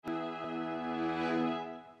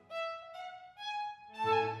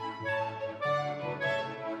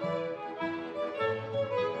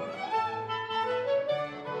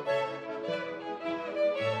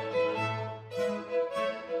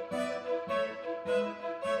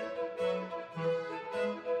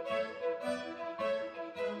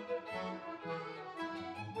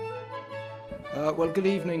Well, good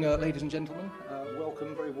evening, ladies and gentlemen.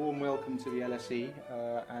 Welcome, very warm welcome to the LSE,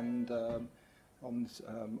 and on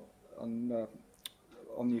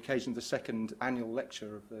the occasion of the second annual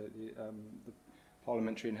lecture of the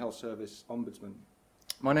Parliamentary and Health Service Ombudsman.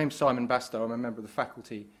 My name's Simon Bastow. I'm a member of the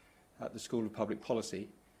faculty at the School of Public Policy.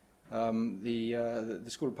 The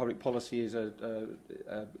School of Public Policy is a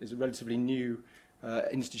relatively new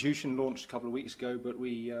institution, launched a couple of weeks ago, but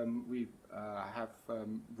we have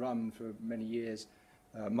run for many years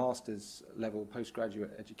master's level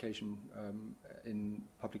postgraduate education in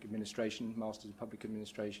public administration, masters of public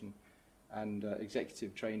administration, and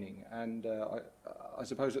executive training. And I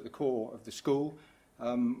suppose at the core of the school,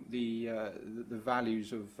 the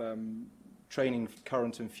values of training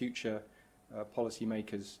current and future policy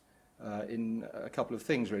makers in a couple of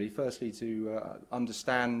things, really. Firstly, to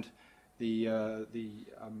understand the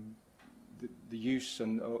use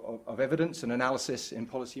of evidence and analysis in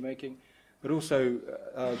policy making, but also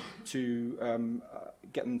to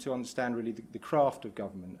get them to understand really the craft of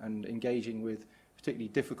government and engaging with particularly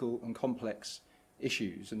difficult and complex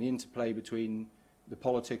issues and the interplay between the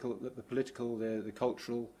political, the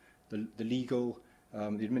cultural, the legal,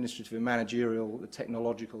 the administrative and managerial, the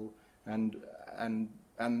technological, and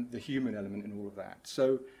the human element in all of that.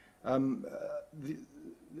 So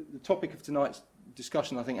the topic of tonight's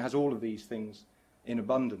discussion, I think, has all of these things in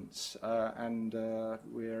abundance, and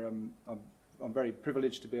I'm very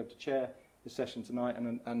privileged to be able to chair the session tonight,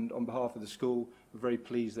 and on behalf of the school, we're very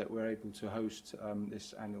pleased that we're able to host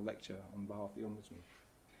this annual lecture on behalf of the Ombudsman.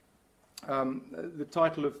 The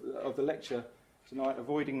title of the lecture tonight,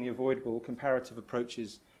 Avoiding the Avoidable, Comparative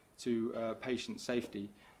Approaches to Patient Safety.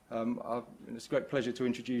 It's a great pleasure to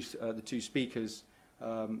introduce the two speakers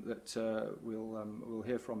that we'll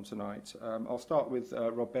hear from tonight. I'll start with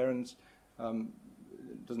Rob Behrens.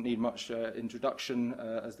 Doesn't need much introduction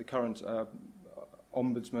as the current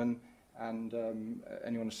Ombudsman, and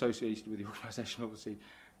anyone associated with the organisation obviously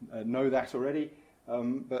know that already.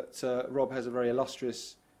 But Rob has a very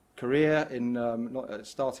illustrious career in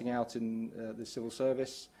starting out in the civil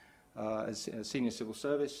service as a senior civil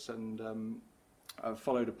service, and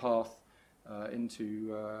followed a path into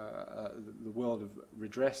the world of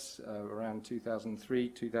redress around 2003,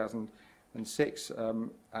 2006,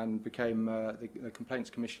 and became the Complaints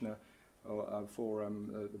Commissioner for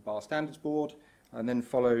the Bar Standards Board, and then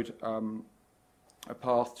followed a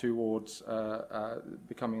path towards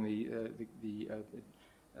becoming the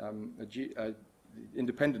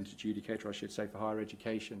independent adjudicator, I should say, for higher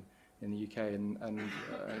education in the UK, and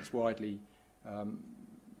it's widely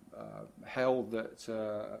held that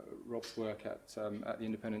Rob's work at the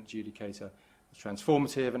independent adjudicator was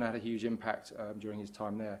transformative and had a huge impact during his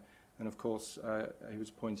time there. And of course, he was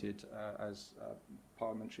appointed as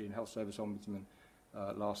Parliamentary and Health Service Ombudsman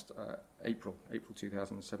last April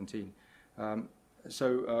 2017.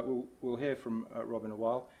 So we'll hear from Rob in a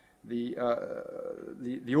while. The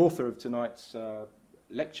author of tonight's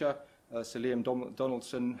lecture, Sir Liam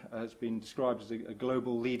Donaldson, has been described as a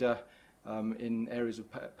global leader in areas of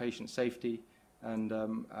patient safety and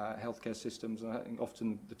healthcare systems. And I think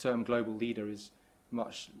often the term global leader is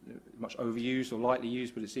much overused or lightly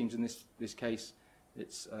used, but it seems in this case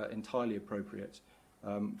it's entirely appropriate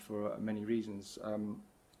for many reasons.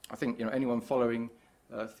 I think anyone following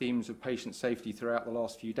themes of patient safety throughout the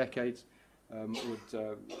last few decades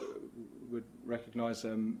would recognise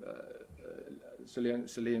Sir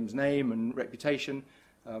Liam's name and reputation.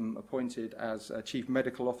 Appointed as Chief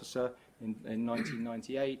Medical Officer in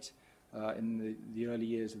 1998. In the early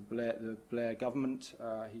years of the Blair government,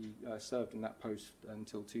 he served in that post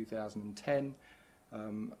until 2010,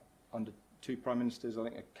 under two prime ministers. I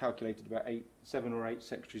think I calculated about 7 or 8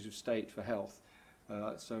 secretaries of state for health.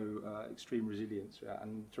 So extreme resilience,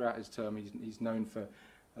 and throughout his term, he's known for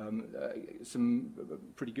some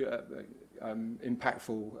pretty good,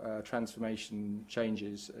 impactful transformation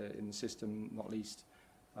changes in the system, not least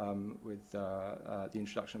with the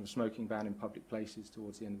introduction of a smoking ban in public places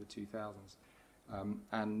towards the end of the 2000s.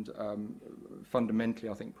 And fundamentally,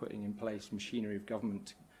 I think, putting in place machinery of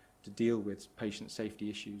government to deal with patient safety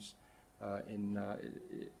issues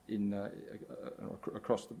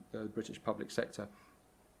across the British public sector.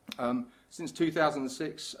 Since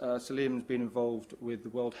 2006, Sir Liam's been involved with the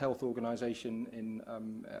World Health Organization in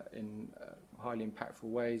highly impactful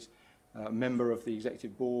ways, member of the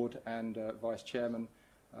Executive Board and Vice Chairman,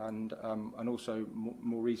 and also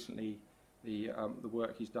more recently the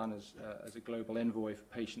work he's done as a global envoy for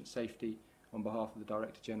patient safety on behalf of the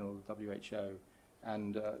Director General of the WHO,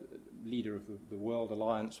 and leader of the World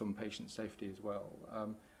Alliance on Patient Safety as well.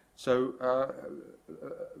 So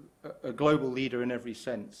a global leader in every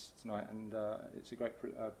sense tonight, and it's a great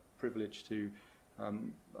privilege to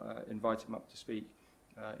invite him up to speak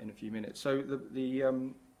in a few minutes. So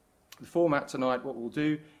the format tonight, what we'll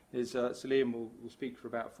do is Salim will speak for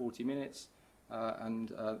about 40 minutes,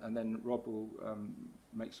 and then Rob will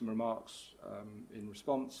make some remarks in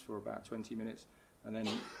response for about 20 minutes, and then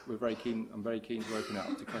I'm very keen to open it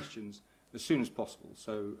up to questions as soon as possible,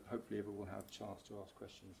 so hopefully everyone will have a chance to ask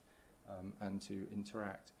questions and to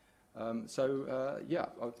interact. Yeah,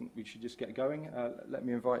 I think we should just get going. Let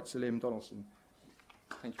me invite Salim Donaldson.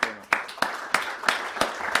 Thank you very much.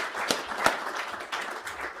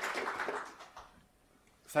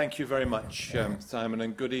 Thank you very much, Simon,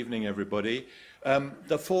 and good evening, everybody.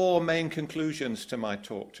 The four main conclusions to my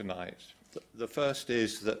talk tonight. The first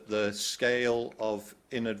is that the scale of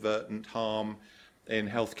inadvertent harm in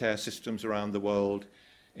healthcare systems around the world,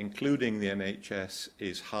 including the NHS,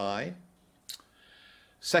 is high.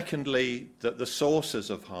 Secondly, that the sources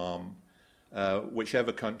of harm,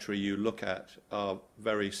 whichever country you look at, are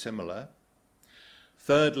very similar.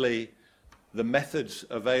 Thirdly, the methods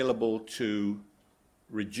available to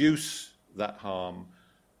reduce that harm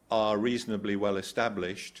are reasonably well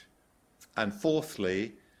established. And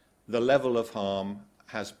fourthly, the level of harm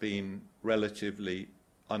has been relatively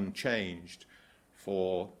unchanged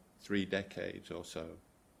for 3 decades or so.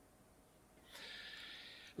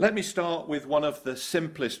 Let me start with one of the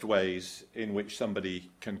simplest ways in which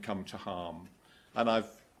somebody can come to harm. And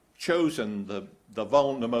I've chosen the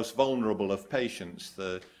most vulnerable of patients,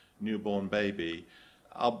 the newborn baby.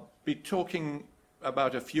 I'll be talking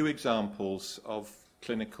about a few examples of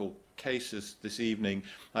clinical cases this evening,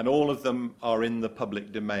 and all of them are in the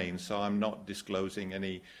public domain, so I'm not disclosing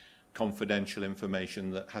any confidential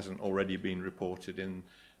information that hasn't already been reported in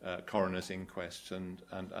coroner's inquests and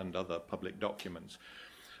other public documents.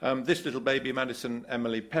 This little baby, Madison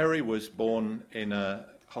Emily Perry, was born in a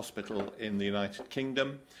hospital in the United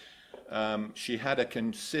Kingdom. She had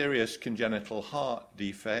a serious congenital heart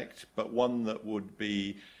defect, but one that would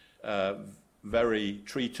be very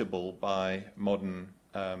treatable by modern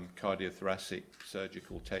cardiothoracic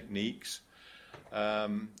surgical techniques.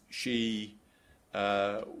 She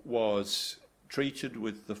was treated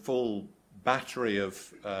with the full battery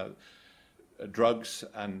of drugs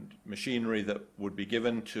and machinery that would be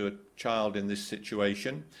given to a child in this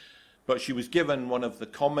situation, but she was given one of the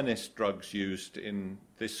commonest drugs used in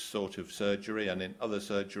this sort of surgery and in other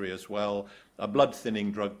surgery as well, a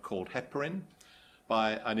blood-thinning drug called heparin,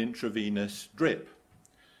 by an intravenous drip.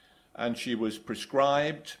 And she was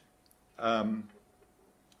prescribed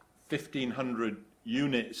 1,500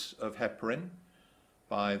 units of heparin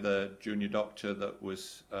by the junior doctor that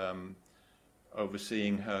was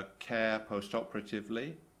overseeing her care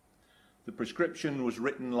post-operatively. The prescription was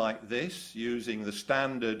written like this, using the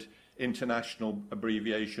standard international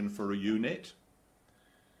abbreviation for a unit,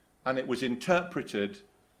 and it was interpreted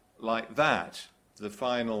like that. The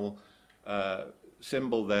final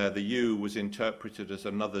symbol there, the U, was interpreted as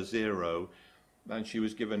another 0, and she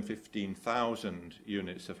was given 15,000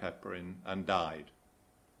 units of heparin and died.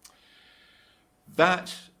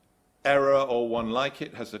 That error, or one like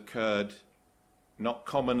it, has occurred not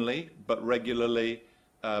commonly, but regularly,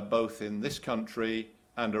 both in this country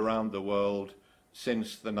and around the world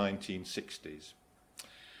since the 1960s.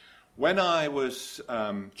 When I was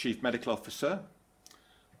Chief Medical Officer,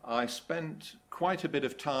 I spent quite a bit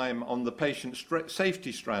of time on the patient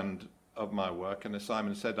safety strand of my work, and as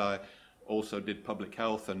Simon said, I also did public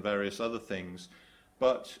health and various other things.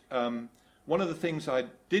 But one of the things I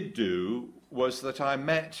did do was that I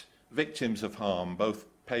met victims of harm, both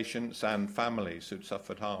patients and families who'd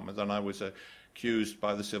suffered harm, and then I was accused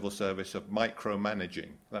by the civil service of micromanaging.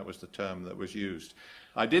 That was the term that was used.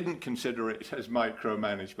 I didn't consider it as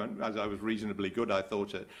micromanagement, as I was reasonably good, I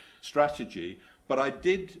thought, at strategy, but I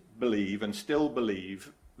did believe, and still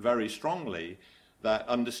believe very strongly, that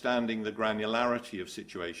understanding the granularity of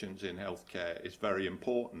situations in healthcare is very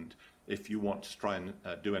important if you want to try and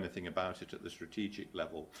do anything about it at the strategic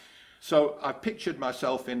level. So I pictured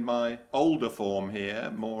myself in my older form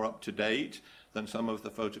here, more up to date than some of the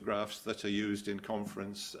photographs that are used in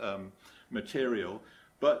conference material.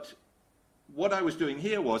 But what I was doing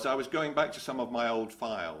here was I was going back to some of my old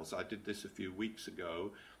files. I did this a few weeks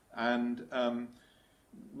ago. And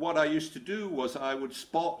what I used to do was I would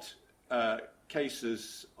spot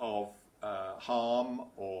cases of harm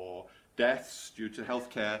or deaths due to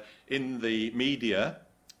healthcare in the media,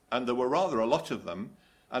 and there were rather a lot of them,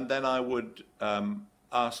 and then I would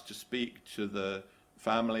ask to speak to the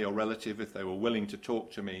family or relative if they were willing to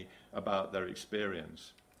talk to me about their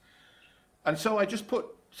experience. And so I just put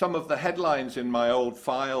some of the headlines in my old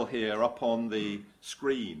file here up on the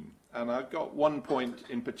screen. And I've got one point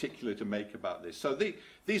in particular to make about this. So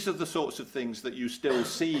these are the sorts of things that you still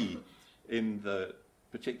see in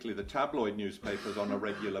particularly the tabloid newspapers on a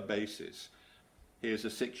regular basis. Here's a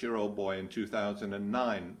 6-year-old boy in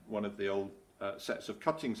 2009, one of the old sets of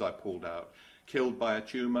cuttings I pulled out, killed by a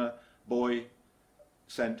tumour, boy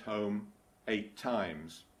sent home 8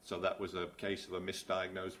 times. So that was a case of a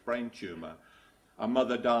misdiagnosed brain tumour. A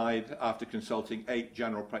mother died after consulting 8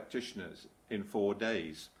 general practitioners in 4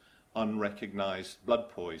 days. Unrecognised blood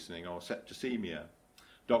poisoning or septicemia.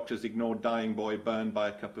 Doctors ignored dying boy burned by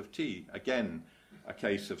a cup of tea. Again, a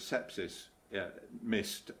case of sepsis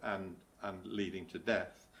missed and leading to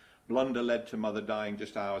death. Blunder led to mother dying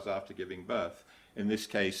just hours after giving birth. In this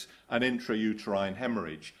case, an intrauterine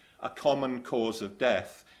hemorrhage, a common cause of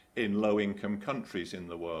death in low-income countries in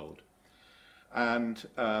the world. And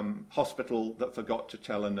hospital that forgot to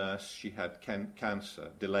tell a nurse she had cancer,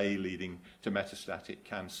 delay leading to metastatic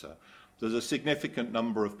cancer. There's a significant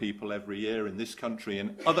number of people every year in this country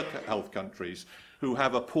and other health countries who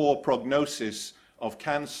have a poor prognosis of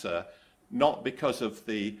cancer, not because of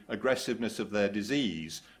the aggressiveness of their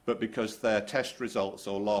disease, but because their test results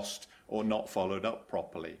are lost or not followed up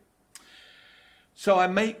properly. So I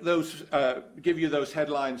make those, give you those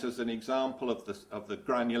headlines as an example of the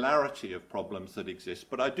granularity of problems that exist,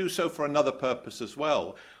 but I do so for another purpose as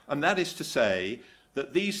well, and that is to say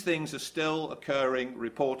that these things are still occurring,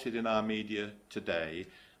 reported in our media today,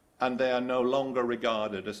 and they are no longer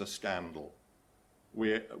regarded as a scandal.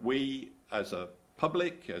 We as a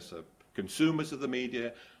public, as consumers of the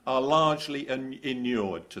media, are largely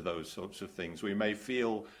inured to those sorts of things. We may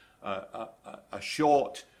feel a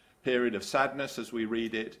short period of sadness as we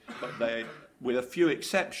read it, but they, with a few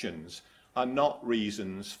exceptions, are not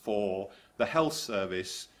reasons for the health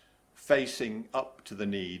service facing up to the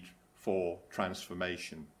need for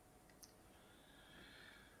transformation.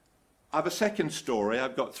 I have a second story.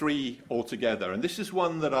 I've got 3 altogether, and this is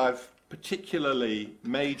one that I've particularly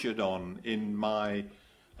majored on in my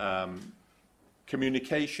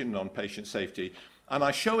communication on patient safety, and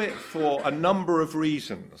I show it for a number of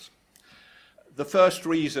reasons. The first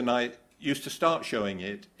reason I used to start showing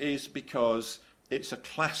it is because it's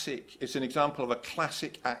an example of a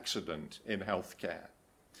classic accident in healthcare.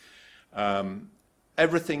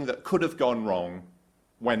 Everything that could have gone wrong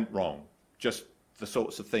went wrong. Just the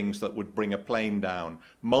sorts of things that would bring a plane down.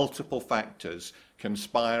 Multiple factors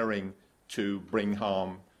conspiring to bring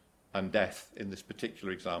harm and death, in this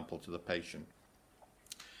particular example, to the patient.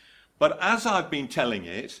 But as I've been telling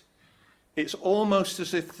it, it's almost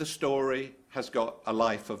as if the story has got a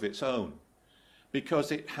life of its own,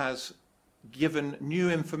 because it has given new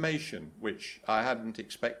information which I hadn't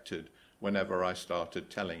expected whenever I started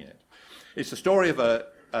telling it. It's the story of a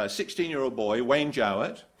 16-year-old boy, Wayne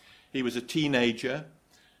Jowett. He was a teenager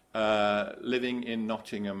living in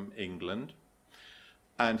Nottingham, England,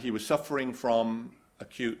 and he was suffering from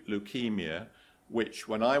acute leukemia, which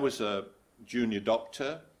when I was a junior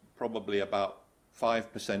doctor, probably about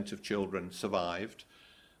 5% of children survived.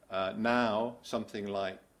 Now, something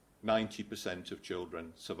like 90% of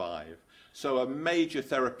children survive. So a major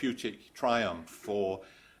therapeutic triumph for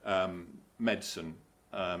medicine,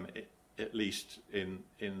 at least in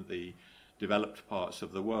the developed parts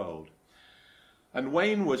of the world. And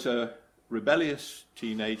Wayne was a rebellious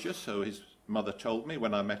teenager, so his mother told me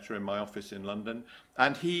when I met her in my office in London,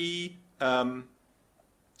 and he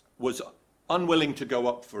was unwilling to go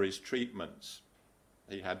up for his treatments.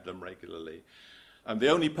 He had them regularly. And the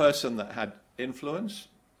only person that had influence,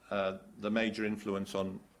 the major influence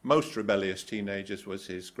on most rebellious teenagers, was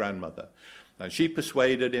his grandmother. And she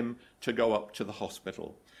persuaded him to go up to the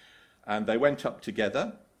hospital. And they went up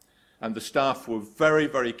together, and the staff were very,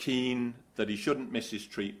 very keen that he shouldn't miss his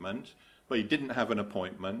treatment, but he didn't have an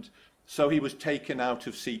appointment, so he was taken out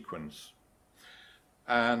of sequence.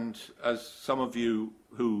 And as some of you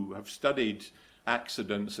who have studied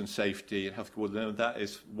accidents and safety in healthcare will know, that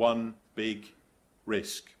is one big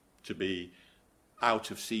risk, to be out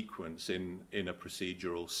of sequence in a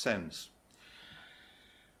procedural sense.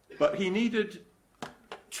 But he needed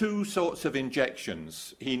 2 sorts of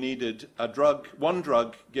injections. He needed one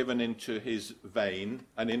drug given into his vein,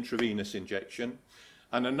 an intravenous injection,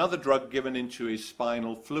 and another drug given into his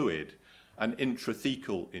spinal fluid, an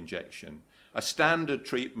intrathecal injection, a standard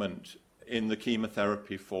treatment in the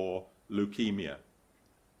chemotherapy for leukemia.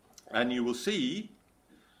 And you will see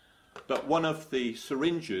that one of the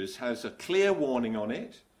syringes has a clear warning on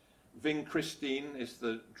it. Vincristine is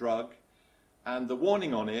the drug, and the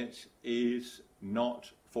warning on it is not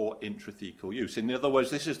for intrathecal use. In other words,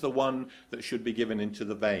 this is the one that should be given into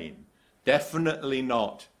the vein. Definitely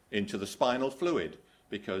not into the spinal fluid,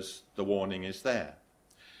 because the warning is there.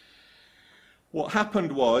 What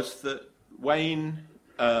happened was that Wayne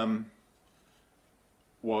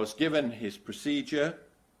was given his procedure,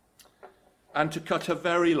 and to cut a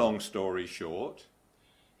very long story short,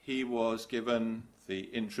 he was given the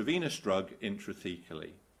intravenous drug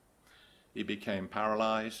intrathecally. He became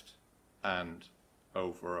paralyzed, and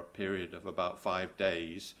over a period of about 5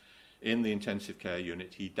 days in the intensive care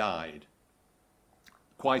unit, he died.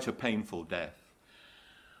 Quite a painful death.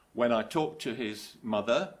 When I talked to his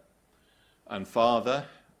mother and father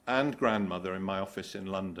and grandmother in my office in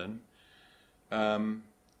London,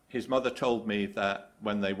 his mother told me that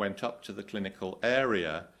when they went up to the clinical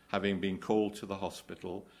area, having been called to the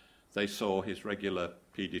hospital, they saw his regular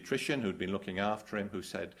paediatrician who'd been looking after him, who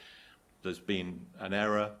said, "There's been an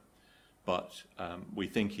error, but we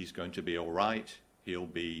think he's going to be all right. He'll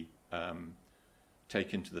be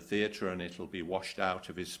taken to the theatre and it'll be washed out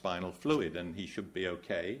of his spinal fluid and he should be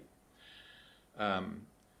okay."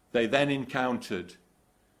 They then encountered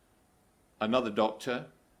another doctor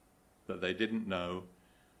that they didn't know,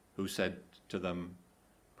 who said to them,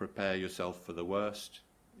 "Prepare yourself for the worst,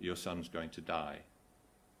 your son's going to die."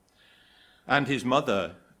 And his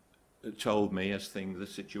mother told me, as the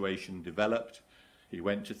situation developed, he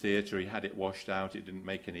went to theatre, he had it washed out, it didn't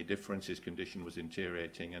make any difference, his condition was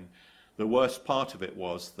deteriorating, and the worst part of it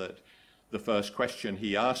was that the first question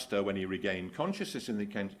he asked her when he regained consciousness in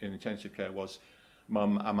intensive care was,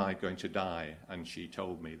 "Mum, am I going to die?" And she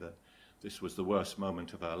told me that this was the worst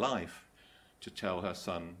moment of her life, to tell her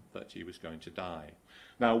son that he was going to die.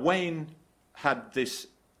 Now, Wayne had this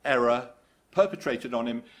error perpetrated on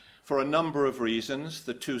him for a number of reasons.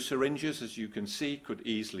 The two syringes, as you can see, could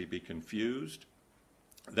easily be confused.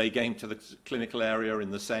 They came to the clinical area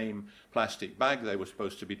in the same plastic bag. They were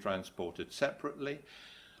supposed to be transported separately.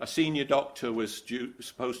 A senior doctor was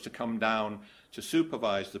supposed to come down to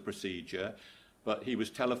supervise the procedure, but he was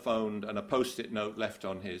telephoned and a post-it note left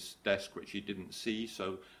on his desk, which he didn't see,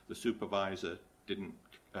 so the supervisor didn't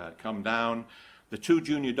come down. The two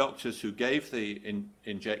junior doctors who gave the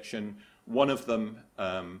injection, one of them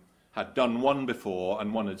had done one before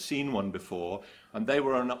and one had seen one before, and they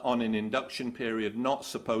were on an induction period, not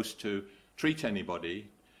supposed to treat anybody,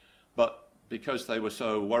 but because they were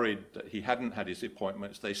so worried that he hadn't had his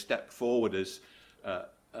appointments, they stepped forward as,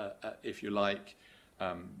 if you like,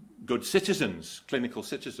 good citizens, clinical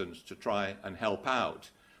citizens, to try and help out.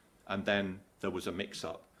 And then there was a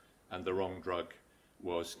mix-up and the wrong drug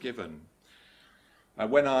was given.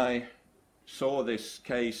 When I saw this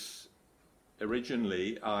case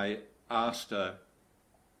originally, I asked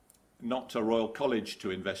not a Royal College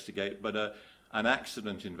to investigate, but an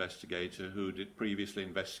accident investigator who had previously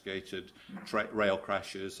investigated rail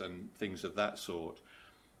crashes and things of that sort.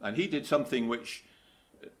 And he did something which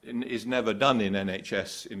is never done in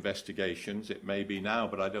NHS investigations. It may be now,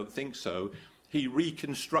 but I don't think so. He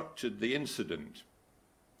reconstructed the incident,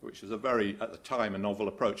 which was a very, at the time, a novel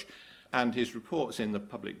approach, and his report's in the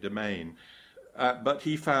public domain. But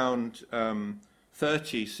he found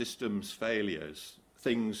 30 systems failures,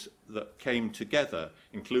 things that came together,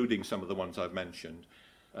 including some of the ones I've mentioned,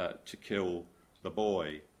 to kill the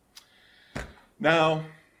boy. Now,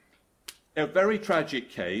 a very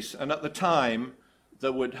tragic case, and at the time,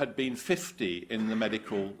 there had been 50 in the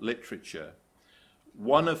medical literature,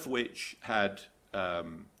 one of which I've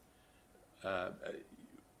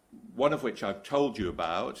told you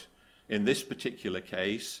about. In this particular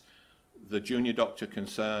case, the junior doctor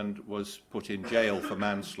concerned was put in jail for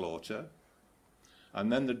manslaughter.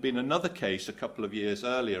 And then there'd been another case a couple of years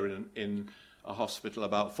earlier in a hospital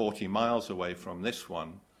about 40 miles away from this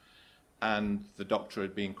one, and the doctor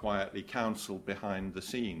had been quietly counselled behind the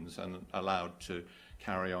scenes and allowed to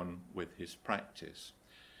carry on with his practice.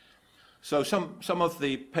 So some of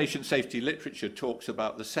the patient safety literature talks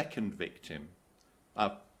about the second victim.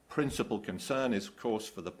 Our principal concern is, of course,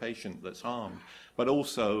 for the patient that's harmed, but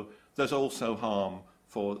also there's also harm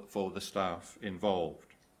for the staff involved.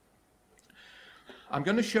 I'm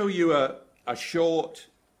going to show you a short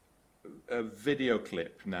video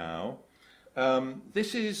clip now.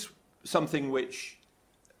 This is something which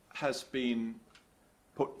has been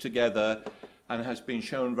put together and has been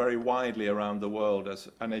shown very widely around the world as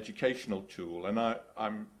an educational tool.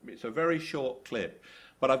 And it's a very short clip,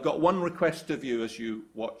 but I've got one request of you as you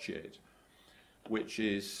watch it, which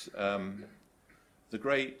is the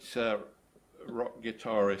great rock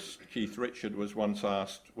guitarist Keith Richards was once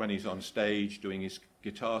asked, when he's on stage doing his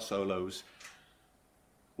guitar solos,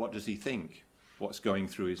 what does he think? What's going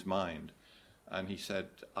through his mind? And he said,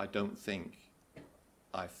 I don't think,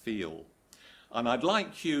 I feel. And I'd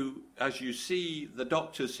like you, as you see the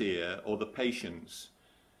doctors here, or the patients,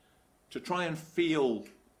 to try and feel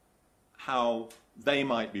how they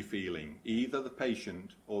might be feeling, either the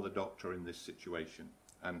patient or the doctor in this situation.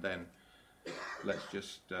 And then let's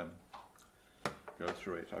just go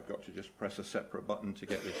through it. I've got to just press a separate button to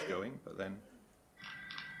get this going, but then...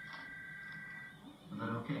 Is that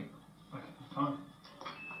okay? Fine.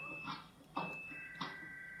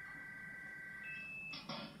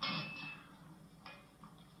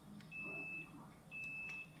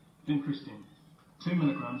 Vincristine, 2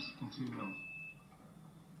 milligrams in 2 ml.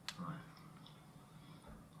 Right.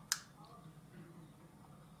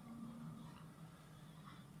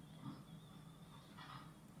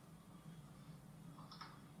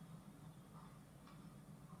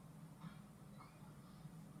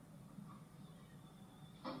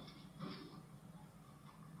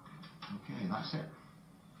 Okay, that's it.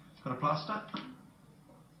 Got a plaster?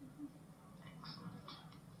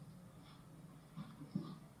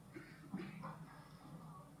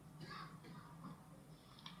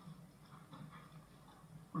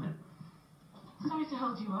 Sorry to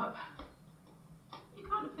hold you up. You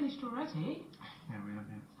can't have finished already. Yeah, we have,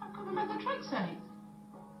 yeah. How come about the methotrexate?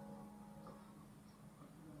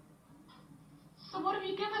 So what have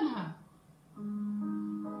you given her? Oh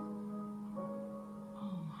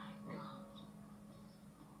my God.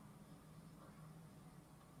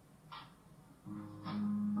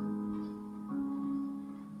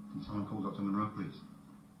 Can someone call Dr. Monroe, please?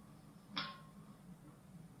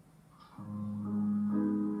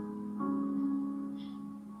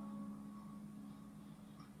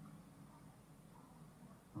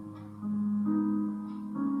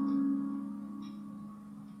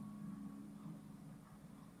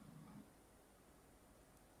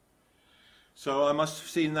 So I must have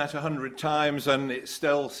seen that 100 times, and it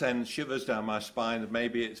still sends shivers down my spine.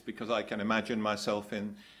 Maybe it's because I can imagine myself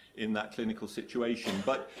in that clinical situation.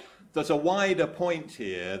 But there's a wider point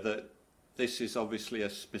here that this is obviously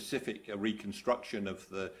a reconstruction of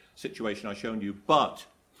the situation I've shown you. But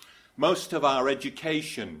most of our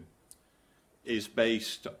education is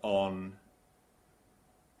based on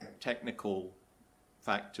technical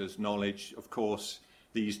factors, knowledge. Of course,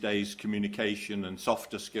 these days communication and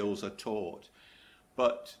softer skills are taught.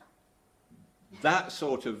 But that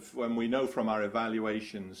sort of, when we know from our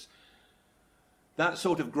evaluations, that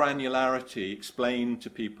sort of granularity explained to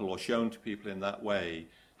people or shown to people in that way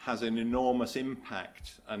has an enormous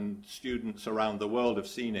impact, and students around the world have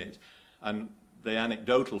seen it. And the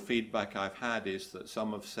anecdotal feedback I've had is that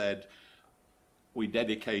some have said, we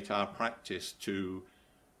dedicate our practice to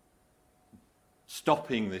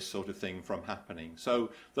stopping this sort of thing from happening.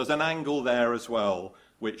 So there's an angle there as well,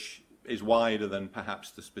 which is wider than perhaps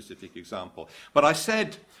the specific example. But I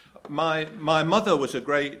said my mother was a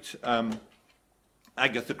great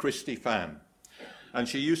Agatha Christie fan. And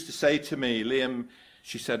she used to say to me, Liam,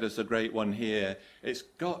 she said, there's a great one here, it's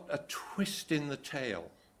got a twist in the tail.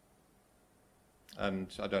 And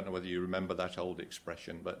I don't know whether you remember that old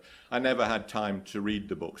expression, but I never had time to read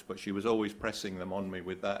the books, but she was always pressing them on me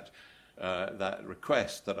with that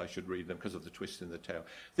request that I should read them because of the twist in the tail.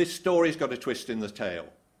 This story's got a twist in the tail.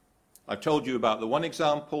 I've told you about the one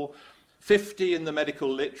example, 50 in the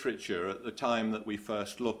medical literature at the time that we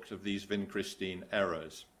first looked of these vincristine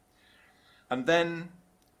errors. And then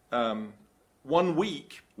 1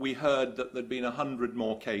 week we heard that there'd been 100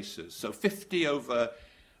 more cases. So 50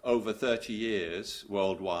 over 30 years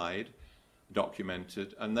worldwide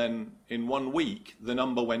documented, and then in 1 week the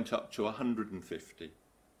number went up to 150.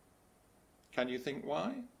 Can you think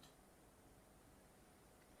why?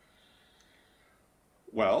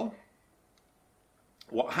 Well,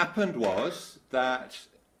 what happened was that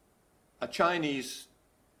a Chinese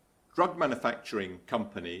drug manufacturing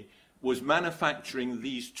company was manufacturing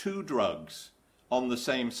these two drugs on the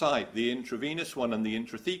same site, the intravenous one and the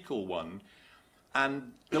intrathecal one,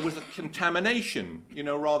 and there was a contamination, you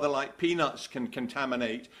know, rather like peanuts can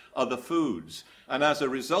contaminate other foods, and as a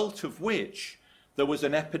result of which there was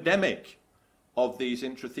an epidemic of these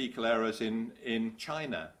intrathecal errors in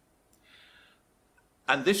China.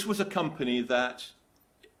 And this was a company that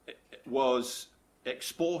was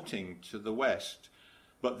exporting to the West,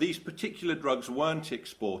 but these particular drugs weren't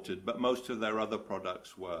exported, but most of their other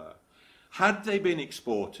products were. Had they been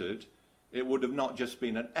exported, it would have not just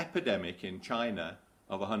been an epidemic in China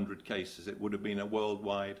of 100 cases, it would have been a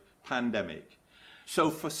worldwide pandemic. So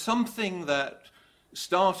for something that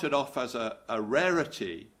started off as a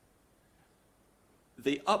rarity,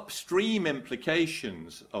 the upstream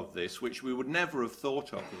implications of this, which we would never have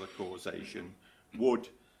thought of as a causation, would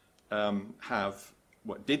have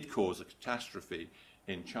what did cause a catastrophe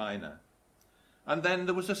in China. And then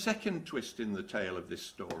there was a second twist in the tale of this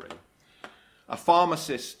story. A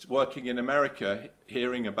pharmacist working in America,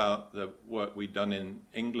 hearing about the work we'd done in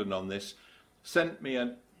England on this, sent me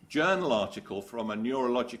a journal article from a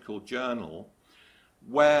neurological journal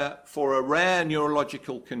where, for a rare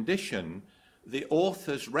neurological condition, the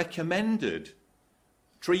authors recommended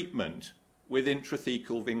treatment with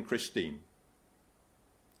intrathecal vincristine,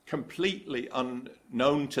 completely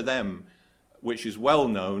unknown to them, which is well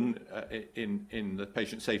known in the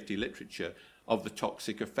patient safety literature, of the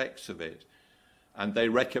toxic effects of it. And they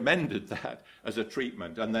recommended that as a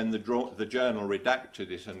treatment, and then the journal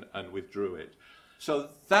redacted it and withdrew it. So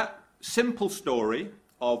that simple story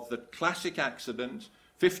of the classic accident,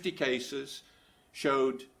 50 cases,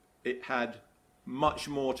 showed it had much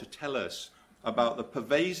more to tell us about the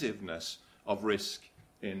pervasiveness of risk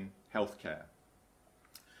in healthcare.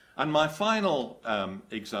 And my final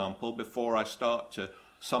example, before I start to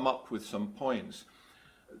sum up with some points,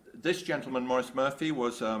 this gentleman, Maurice Murphy,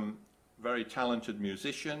 was a very talented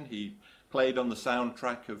musician. He played on the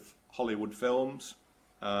soundtrack of Hollywood films,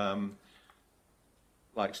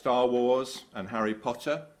 like Star Wars and Harry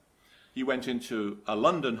Potter. He went into a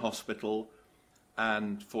London hospital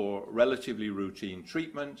and for relatively routine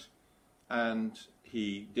treatment, and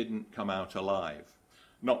he didn't come out alive.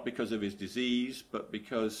 Not because of his disease, but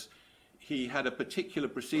because he had a particular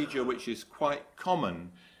procedure which is quite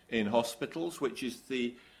common in hospitals, which is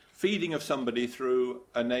the feeding of somebody through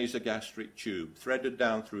a nasogastric tube, threaded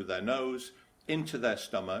down through their nose, into their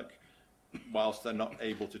stomach, whilst they're not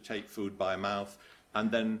able to take food by mouth,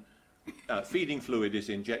 and then feeding fluid is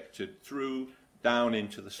injected through, down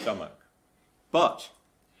into the stomach. But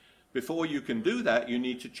before you can do that, you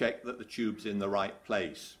need to check that the tube's in the right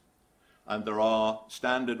place. And there are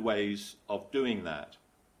standard ways of doing that.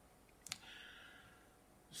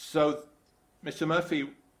 So Mr.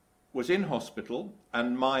 Murphy was in hospital,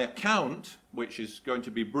 and my account, which is going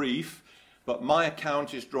to be brief, but my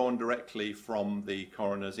account is drawn directly from the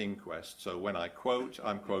coroner's inquest. So when I quote,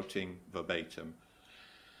 I'm quoting verbatim.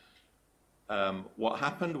 What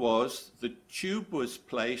happened was the tube was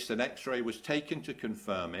placed, an X-ray was taken to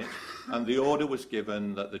confirm it, and the order was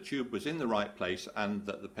given that the tube was in the right place and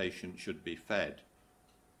that the patient should be fed.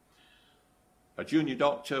 A junior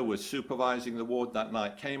doctor was supervising the ward that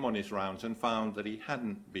night, came on his rounds and found that he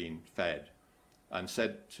hadn't been fed, and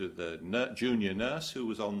said to the junior nurse who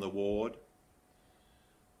was on the ward,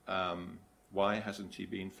 why hasn't he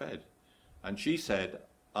been fed? And she said,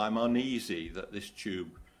 I'm uneasy that this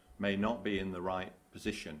tube may not be in the right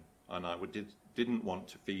position, and I didn't want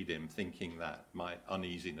to feed him, thinking that, my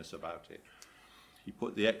uneasiness about it. He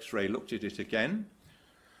put the X-ray, looked at it again,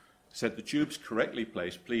 said the tube's correctly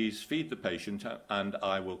placed, please feed the patient and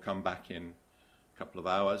I will come back in a couple of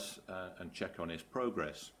hours and check on his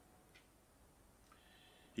progress.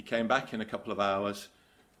 He came back in a couple of hours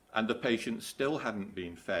and the patient still hadn't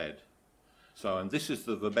been fed. So, and this is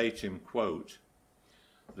the verbatim quote,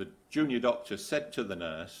 the junior doctor said to the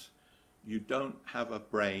nurse, you don't have a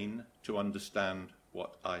brain to understand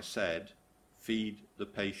what I said, feed the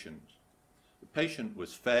patient. The patient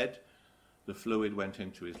was fed, the fluid went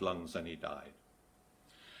into his lungs and he died.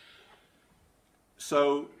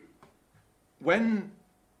 So when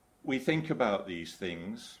we think about these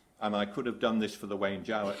things, and I could have done this for the Wayne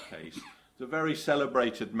Jowett case, the very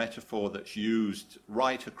celebrated metaphor that's used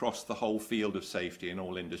right across the whole field of safety in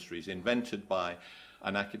all industries, invented by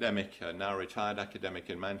an academic, a now retired academic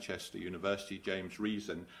in Manchester University, James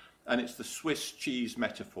Reason, and it's the Swiss cheese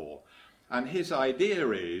metaphor. And his idea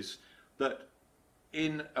is that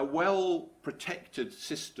in a well-protected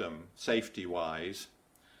system, safety-wise,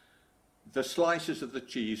 the slices of the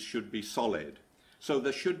cheese should be solid. So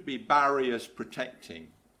there should be barriers protecting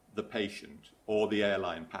the patient or the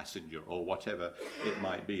airline passenger or whatever it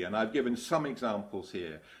might be. And I've given some examples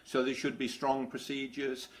here. So there should be strong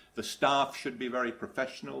procedures, the staff should be very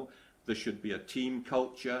professional, there should be a team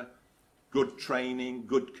culture, good training,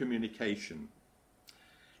 good communication.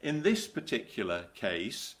 In this particular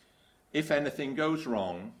case, if anything goes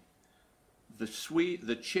wrong, the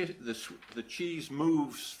cheese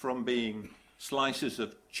moves from being slices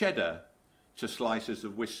of cheddar to slices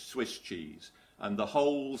of Swiss cheese, and the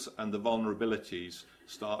holes and the vulnerabilities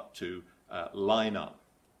start to line up.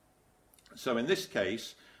 So in this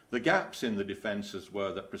case, the gaps in the defences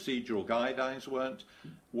were that procedural guidelines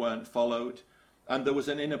weren't followed, and there was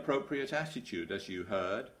an inappropriate attitude, as you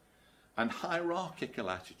heard, and hierarchical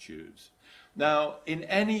attitudes. Now, in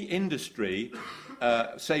any industry,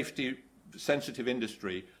 safety-sensitive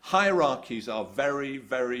industry, hierarchies are very,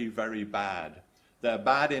 very, very bad. They're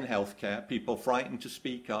bad in healthcare, people frightened to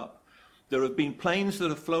speak up. There have been planes that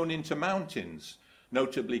have flown into mountains,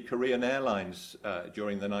 notably Korean Airlines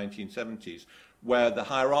during the 1970s, where the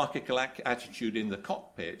hierarchical attitude in the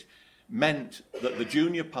cockpit meant that the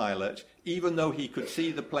junior pilot, even though he could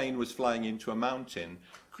see the plane was flying into a mountain,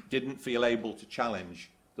 didn't feel able to challenge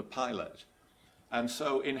the pilot. And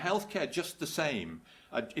so in healthcare, just the same.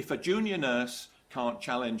 If a junior nurse can't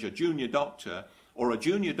challenge a junior doctor, or a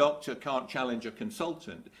junior doctor can't challenge a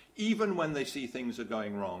consultant, even when they see things are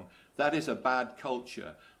going wrong, that is a bad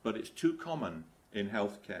culture, but it's too common in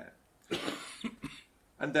healthcare.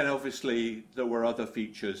 And then obviously there were other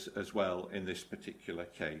features as well in this particular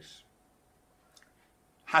case.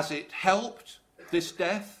 Has it helped, this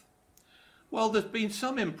death? Well, there's been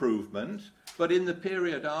some improvement, but in the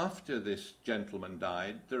period after this gentleman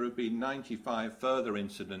died, there have been 95 further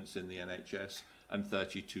incidents in the NHS and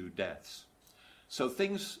 32 deaths. So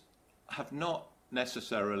things have not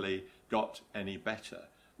necessarily got any better.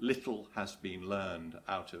 Little has been learned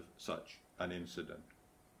out of such an incident.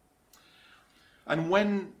 And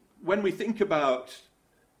when we think about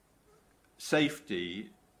safety,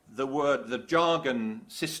 the jargon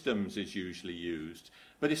systems is usually used,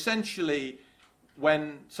 but essentially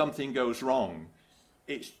when something goes wrong,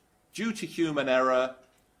 it's due to human error,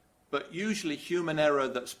 but usually human error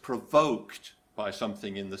that's provoked by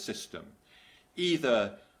something in the system.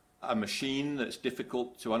 Either a machine that's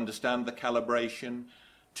difficult to understand the calibration,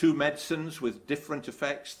 two medicines with different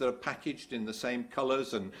effects that are packaged in the same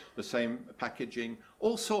colours and the same packaging,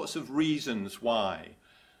 all sorts of reasons why.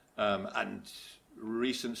 And a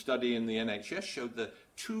recent study in the NHS showed that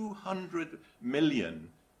 200 million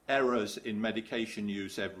errors in medication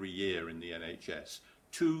use every year in the NHS.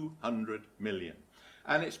 200 million.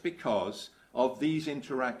 And it's because of these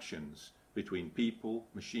interactions between people,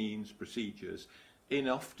 machines, procedures, in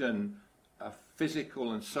often a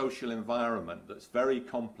physical and social environment that's very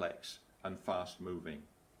complex and fast-moving.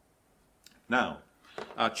 Now,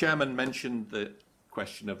 our chairman mentioned the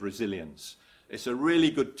question of resilience. It's a really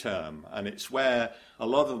good term, and it's where a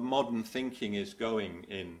lot of modern thinking is going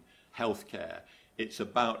in healthcare. It's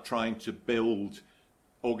about trying to build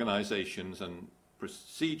organizations and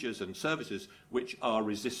procedures and services which are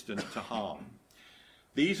resistant to harm.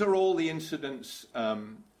 These are all the incidents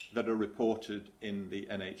that are reported in the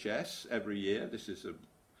NHS every year. This is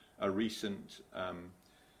a recent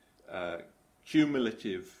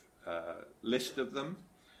cumulative list of them.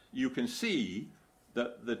 You can see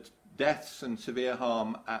that the deaths and severe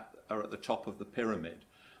harm are at the top of the pyramid.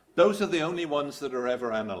 Those are the only ones that are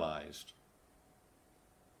ever analysed.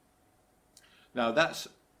 Now that's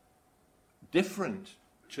different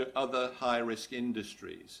to other high-risk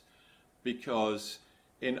industries, because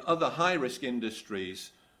in other high-risk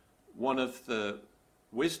industries, one of the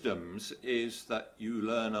wisdoms is that you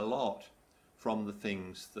learn a lot from the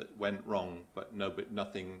things that went wrong, but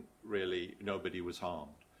nobody was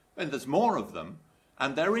harmed. And there's more of them,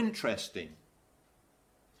 and they're interesting.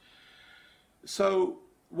 So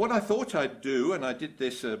what I thought I'd do, and I did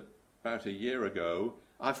this about a year ago,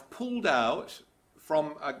 I've pulled out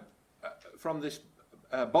from this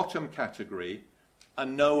bottom category a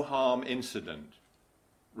no harm incident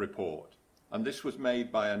report. And this was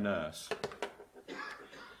made by a nurse.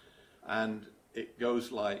 And it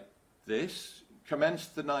goes like this.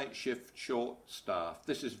 Commenced the night shift short-staffed.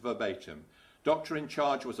 This is verbatim. Doctor in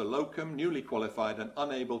charge was a locum, newly qualified and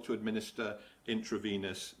unable to administer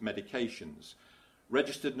intravenous medications.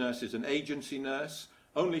 Registered nurse is an agency nurse,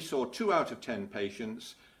 only saw 2 out of 10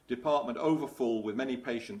 patients, department overfull with many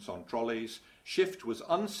patients on trolleys. Shift was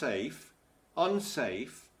unsafe,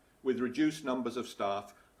 with reduced numbers of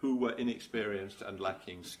staff who were inexperienced and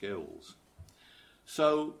lacking skills.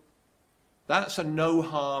 So that's a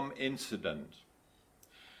no-harm incident.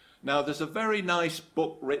 Now, there's a very nice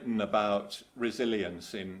book written about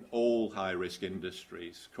resilience in all high-risk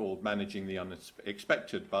industries called Managing the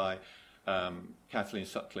Unexpected by Kathleen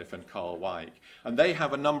Sutcliffe and Carl Weick. And they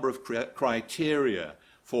have a number of criteria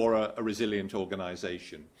for a resilient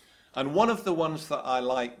organization. And one of the ones that I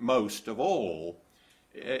like most of all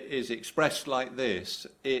is expressed like this.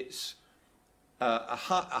 It's a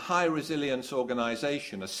high resilience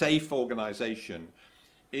organization, a safe organization,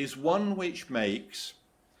 is one which makes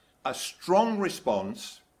a strong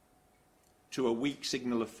response to a weak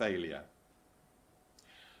signal of failure.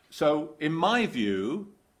 So in my view,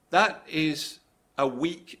 that is a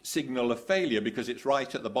weak signal of failure because it's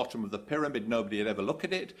right at the bottom of the pyramid, nobody would ever look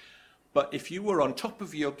at it. But if you were on top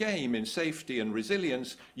of your game in safety and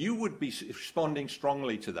resilience, you would be responding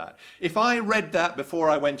strongly to that. If I read that before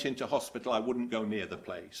I went into hospital, I wouldn't go near the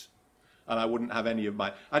place. and I wouldn't have any of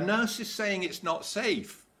my... A nurse is saying it's not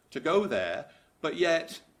safe to go there, but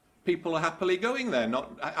yet people are happily going there.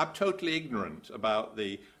 I'm totally ignorant about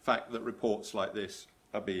the fact that reports like this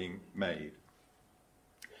are being made.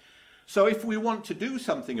 So if we want to do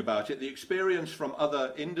something about it, the experience from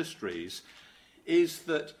other industries is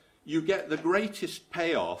that you get the greatest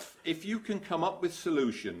payoff if you can come up with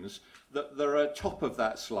solutions that are at the top of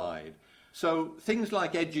that slide. So things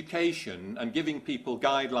like education and giving people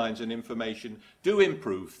guidelines and information do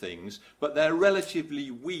improve things, but they're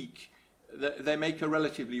relatively weak. They make a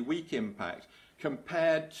relatively weak impact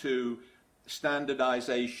compared to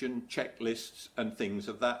standardization, checklists, and things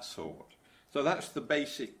of that sort. So that's the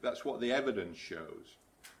basic, that's what the evidence shows.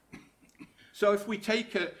 So if we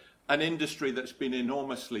take an industry that's been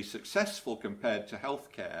enormously successful compared to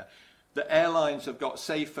healthcare, the airlines have got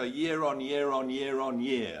safer year on year on year on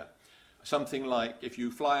year. Something like if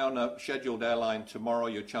you fly on a scheduled airline tomorrow,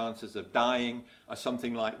 your chances of dying are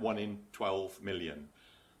something like 1 in 12 million.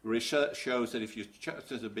 Research shows that if your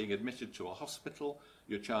chances of being admitted to a hospital,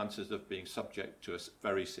 your chances of being subject to a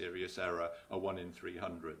very serious error are 1 in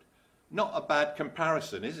 300. Not a bad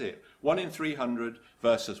comparison, is it? 1 in 300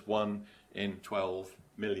 versus 1 in 12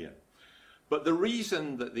 million. But the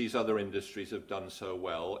reason that these other industries have done so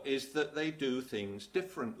well is that they do things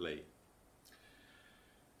differently.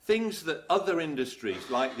 Things that other industries,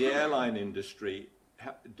 like the airline industry,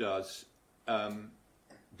 does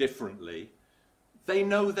differently, they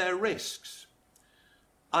know their risks.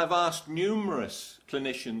 I've asked numerous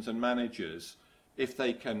clinicians and managers if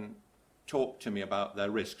they can talk to me about their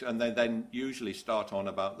risks, and they then usually start on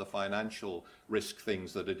about the financial risk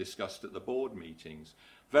things that are discussed at the board meetings.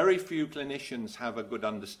 Very few clinicians have a good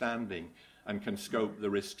understanding and can scope the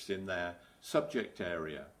risks in their subject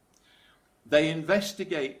area. They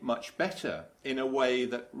investigate much better in a way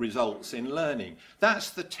that results in learning.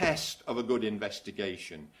 That's the test of a good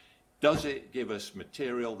investigation. Does it give us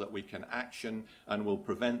material that we can action and will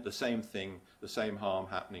prevent the same thing, the same harm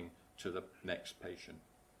happening to the next patient?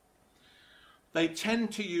 They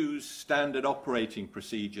tend to use standard operating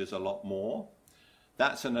procedures a lot more.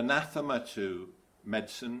 That's an anathema to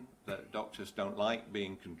medicine, that doctors don't like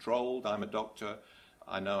being controlled. I'm a doctor,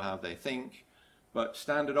 I know how they think, but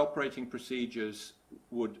standard operating procedures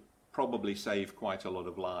would probably save quite a lot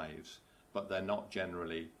of lives, but they're not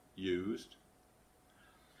generally used.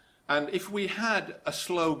 And if we had a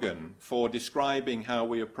slogan for describing how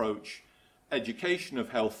we approach education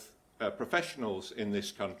of health professionals in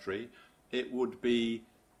this country, it would be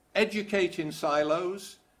educate in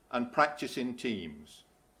silos and practice in teams.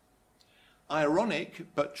 Ironic,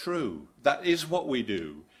 but true. That is what we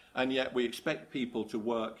do. And yet we expect people to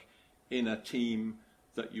work in a team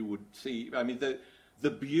that you would see. I mean, the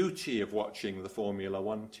beauty of watching the Formula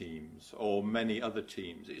One teams or many other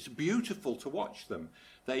teams, it's beautiful to watch them.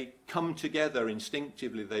 They come together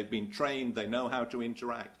instinctively. They've been trained. They know how to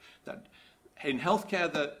interact. That, in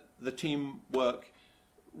healthcare, the teamwork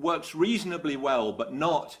works reasonably well, but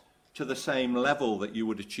not to the same level that you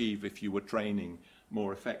would achieve if you were training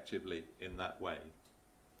more effectively in that way.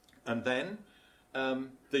 And then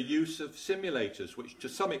the use of simulators, which to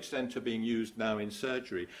some extent are being used now in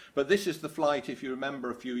surgery. But this is the flight, if you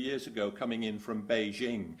remember, a few years ago, coming in from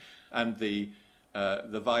Beijing, and the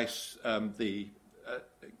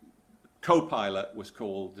co-pilot was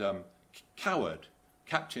called Coward,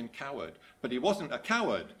 Captain Coward. But he wasn't a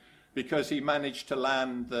coward, because he managed to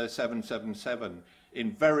land the 777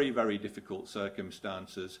 in very, very difficult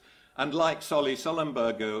circumstances. And like Solly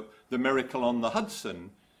Sullenberger, the Miracle on the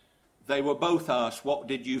Hudson, they were both asked, what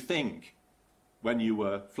did you think when you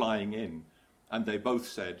were flying in? And they both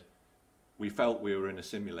said, we felt we were in a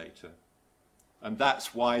simulator. And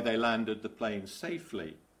that's why they landed the plane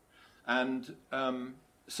safely. And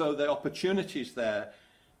so the opportunities there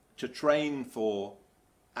to train for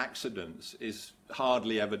accidents is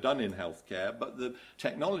hardly ever done in healthcare, but the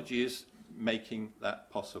technology is making that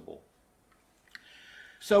possible.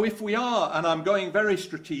 So if we are, and I'm going very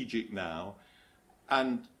strategic now,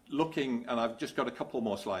 and looking, and I've just got a couple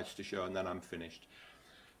more slides to show and then I'm finished.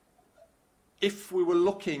 If we were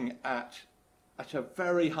looking at a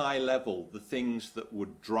very high level, the things that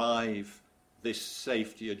would drive this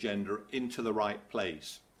safety agenda into the right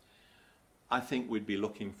place, I think we'd be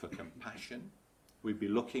looking for compassion. We'd be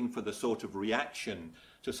looking for the sort of reaction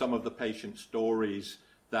to some of the patient stories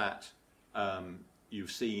that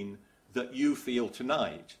you've seen, that you feel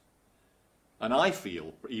tonight. And I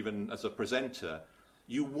feel, even as a presenter,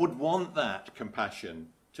 you would want that compassion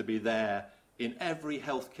to be there in every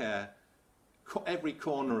healthcare, every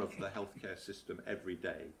corner of the healthcare system every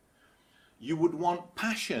day. You would want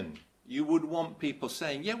passion you would want people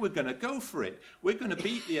saying, yeah, we're going to go for it. We're going to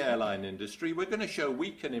beat the airline industry. We're going to show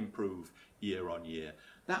we can improve year on year.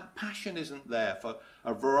 That passion isn't there for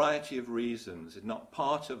a variety of reasons. It's not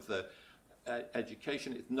part of the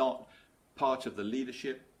education. It's not part of the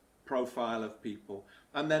leadership profile of people.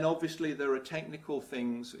 And then obviously there are technical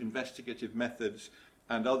things, investigative methods,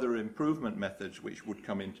 and other improvement methods which would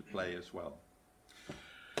come into play as well.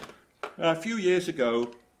 A few years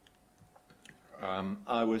ago,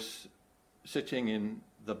 I was sitting in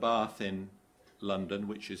the Bath in London,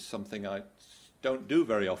 which is something I don't do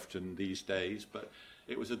very often these days, but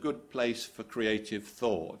it was a good place for creative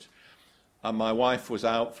thought. And my wife was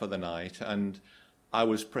out for the night, and I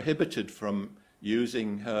was prohibited from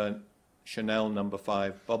using her Chanel No.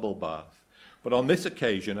 5 bubble bath. But on this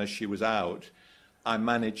occasion, as she was out, I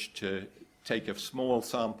managed to take a small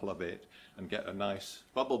sample of it and get a nice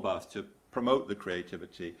bubble bath to promote the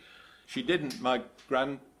creativity. She didn't, my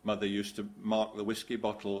grandmother used to mark the whiskey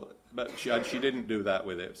bottle, but she didn't do that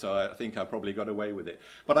with it, so I think I probably got away with it.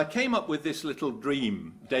 But I came up with this little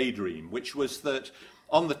daydream, which was that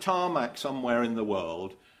on the tarmac somewhere in the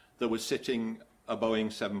world, there was sitting a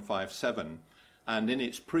Boeing 757, and in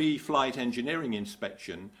its pre-flight engineering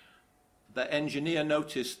inspection, the engineer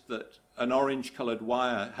noticed that an orange-coloured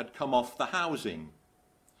wire had come off the housing,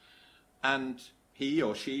 and he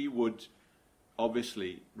or she would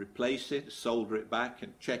obviously replace it, solder it back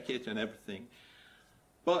and check it and everything.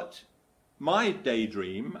 But my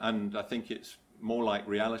daydream, and I think it's more like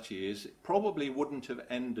reality, is it probably wouldn't have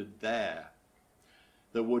ended there.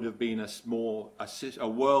 There would have been a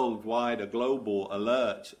worldwide, a global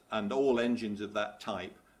alert, and all engines of that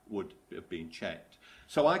type would have been checked.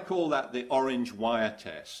 So I call that the orange wire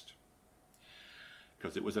test,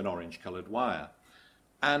 because it was an orange-coloured wire.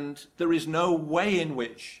 And there is no way in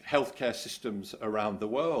which healthcare systems around the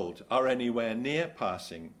world are anywhere near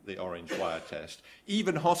passing the orange wire test.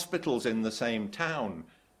 Even hospitals in the same town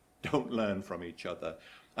don't learn from each other.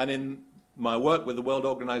 And in my work with the World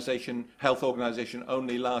Health Organization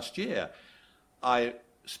only last year, I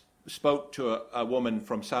spoke to a woman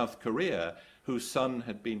from South Korea whose son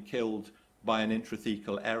had been killed by an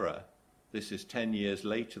intrathecal error. This is 10 years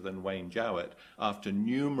later than Wayne Jowett, after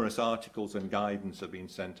numerous articles and guidance have been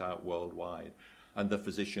sent out worldwide, and the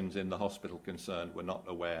physicians in the hospital concerned were not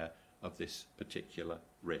aware of this particular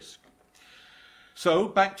risk. So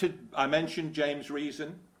back to, I mentioned James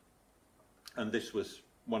Reason, and this was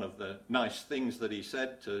one of the nice things that he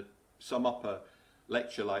said to sum up a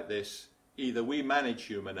lecture like this: either we manage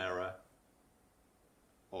human error,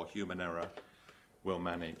 or human error will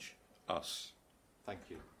manage us. Thank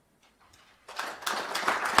you.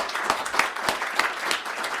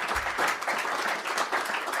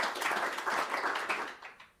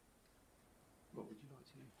 What would you like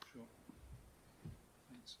to do? Sure.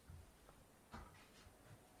 Thanks.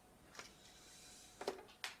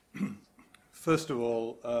 First of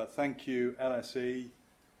all, thank you, LSE.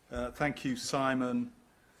 Thank you, Simon,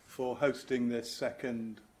 for hosting this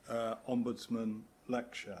second Ombudsman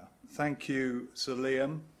lecture. Thank you, Sir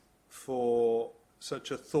Liam, for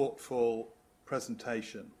such a thoughtful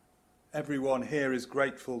presentation. Everyone here is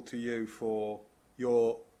grateful to you for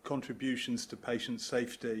your contributions to patient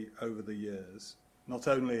safety over the years, not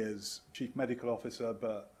only as Chief Medical Officer,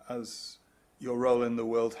 but as your role in the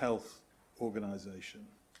World Health Organization.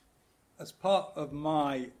 As part of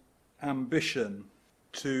my ambition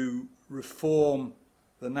to reform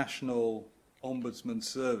the National Ombudsman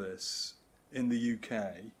Service in the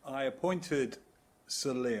UK, I appointed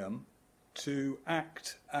Sir Liam to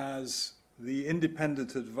act as the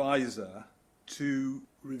independent advisor to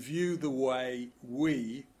review the way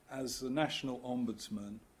we, as the National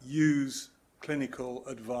Ombudsman, use clinical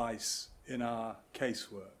advice in our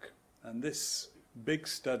casework. And this big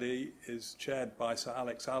study is chaired by Sir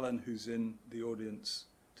Alex Allen, who's in the audience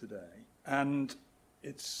today. And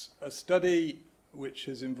it's a study which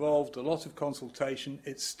has involved a lot of consultation.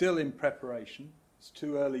 It's still in preparation. It's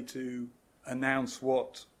too early to announce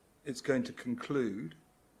what it's going to conclude,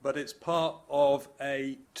 but it's part of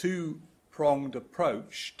a two-pronged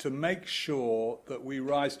approach to make sure that we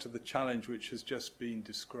rise to the challenge which has just been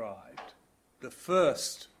described. The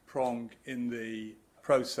first prong in the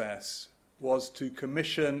process was to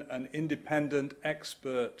commission an independent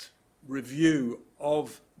expert review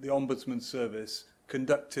of the Ombudsman Service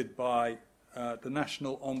conducted by the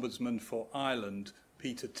National Ombudsman for Ireland,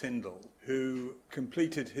 Peter Tyndall, who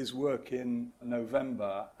completed his work in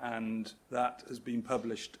November, and that has been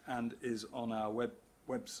published and is on our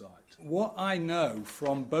website. What I know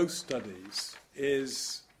from both studies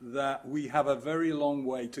is that we have a very long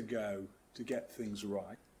way to go to get things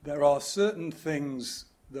right. There are certain things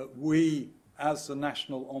that we, as the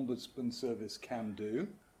National Ombudsman Service, can do.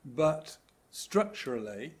 But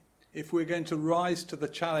structurally, if we're going to rise to the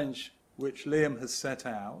challenge which Liam has set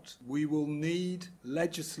out, we will need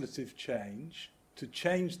legislative change to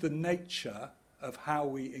change the nature of how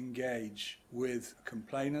we engage with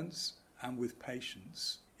complainants and with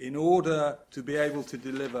patients in order to be able to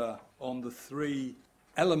deliver on the three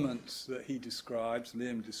elements that he describes,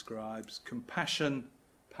 Liam describes: compassion,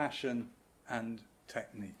 passion, and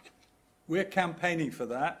technique. We're campaigning for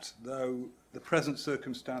that, though the present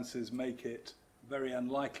circumstances make it very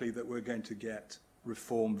unlikely that we're going to get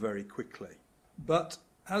reform very quickly. But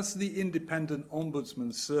as the Independent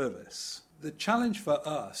Ombudsman Service, the challenge for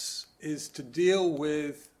us is to deal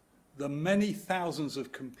with the many thousands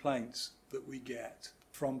of complaints that we get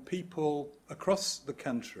from people across the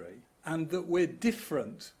country, and that we're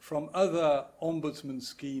different from other ombudsman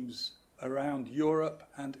schemes around Europe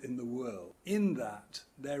and in the world, in that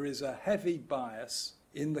there is a heavy bias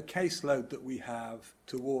in the caseload that we have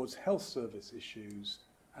towards health service issues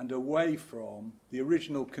and away from the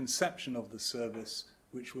original conception of the service,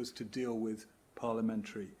 which was to deal with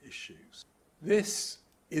parliamentary issues. This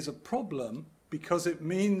is a problem because it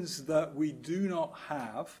means that we do not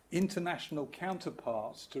have international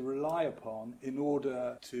counterparts to rely upon in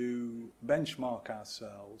order to benchmark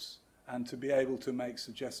ourselves and to be able to make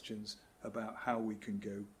suggestions about how we can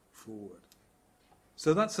go forward.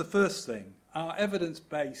 So that's the first thing. Our evidence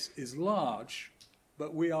base is large,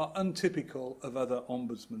 but we are untypical of other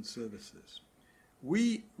ombudsman services.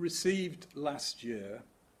 We received last year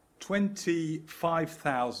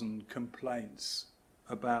 25,000 complaints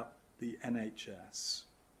about the NHS,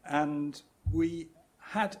 and we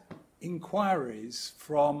had inquiries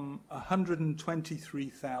from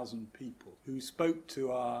 123,000 people who spoke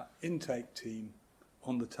to our intake team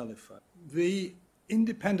on the telephone. The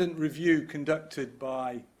independent review conducted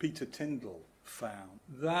by Peter Tyndall found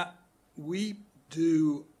that we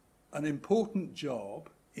do an important job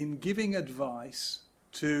in giving advice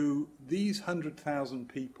to these 100,000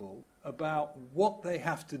 people about what they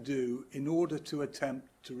have to do in order to attempt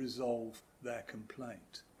to resolve their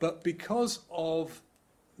complaint. But because of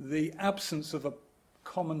the absence of a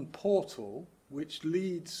common portal which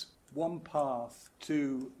leads one path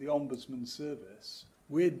to the Ombudsman Service,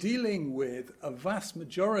 we're dealing with a vast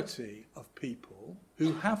majority of people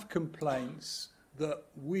who have complaints that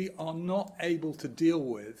we are not able to deal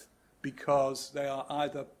with because they are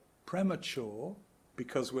either premature,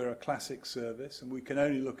 because we're a classic service and we can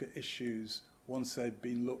only look at issues once they've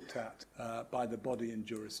been looked at by the body in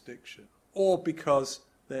jurisdiction, or because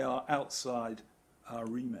they are outside our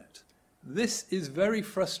remit. This is very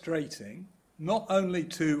frustrating, not only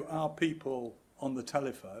to our people on the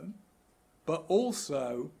telephone, but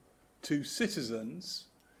also to citizens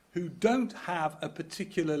who don't have a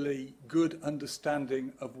particularly good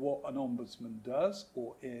understanding of what an ombudsman does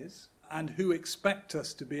or is, and who expect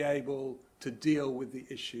us to be able to deal with the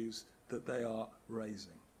issues that they are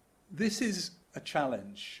raising. This is a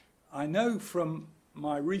challenge. I know from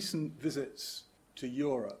my recent visits to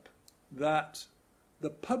Europe that the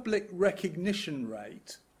public recognition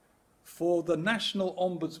rate for the National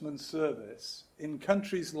Ombudsman Service in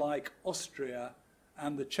countries like Austria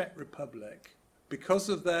and the Czech Republic, because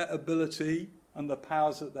of their ability and the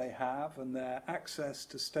powers that they have and their access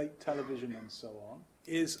to state television and so on,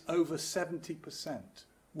 is over 70%.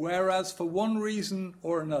 Whereas for one reason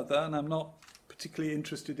or another, and I'm not particularly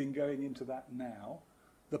interested in going into that now,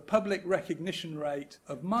 the public recognition rate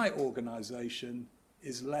of my organisation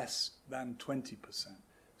is less than 20%.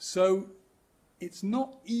 So it's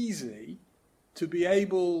not easy to be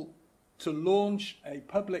able to launch a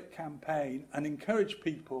public campaign and encourage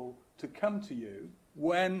people to come to you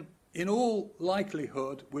when, in all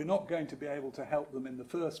likelihood, we're not going to be able to help them in the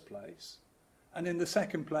first place. And in the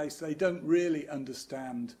second place, they don't really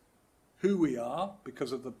understand who we are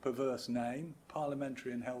because of the perverse name,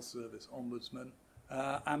 Parliamentary and Health Service Ombudsman,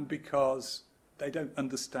 and because they don't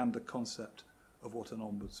understand the concept of what an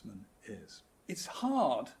ombudsman is. It's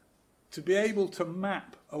hard to be able to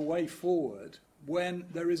map a way forward when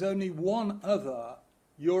there is only one other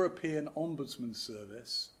European ombudsman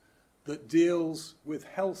service that deals with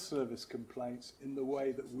health service complaints in the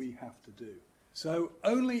way that we have to do. So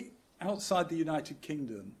only outside the United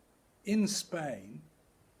Kingdom, in Spain,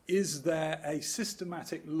 is there a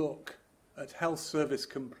systematic look at health service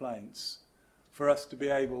complaints for us to be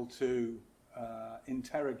able to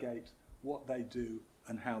interrogate what they do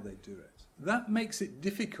and how they do it. That makes it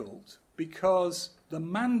difficult because the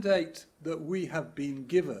mandate that we have been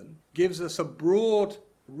given gives us a broad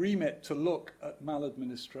remit to look at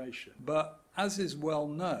maladministration. But as is well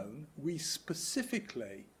known, we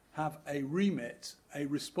specifically have a remit, a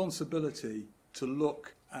responsibility to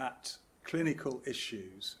look at clinical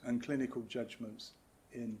issues and clinical judgments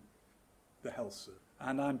in the health service.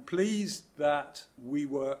 And I'm pleased that we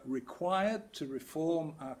were required to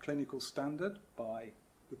reform our clinical standard by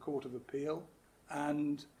the Court of Appeal,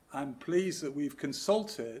 and I'm pleased that we've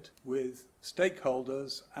consulted with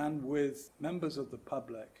stakeholders and with members of the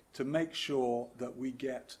public to make sure that we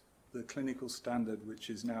get the clinical standard which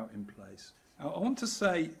is now in place. Now, I want to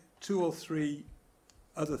say 2 or 3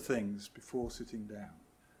 other things before sitting down.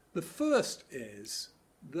 The first is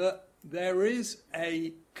that there is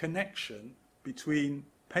a connection between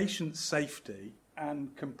patient safety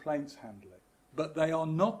and complaints handling, but they are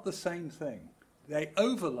not the same thing. They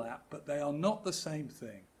overlap, but they are not the same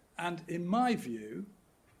thing. And in my view,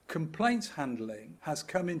 complaints handling has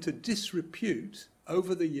come into disrepute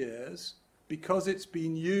over the years because it's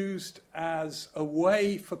been used as a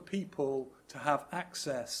way for people to have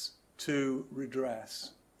access to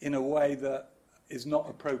redress in a way that is not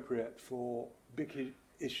appropriate for big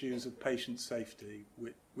issues of patient safety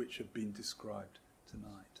which have been described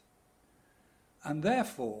tonight. And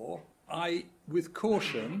therefore, I, with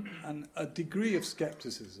caution and a degree of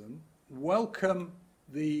scepticism, welcome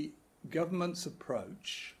the government's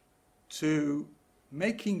approach to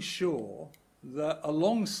making sure that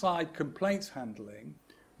alongside complaints handling,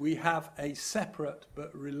 we have a separate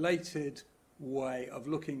but related way of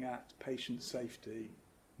looking at patient safety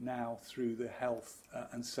now through the Health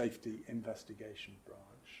and Safety Investigation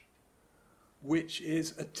Branch, which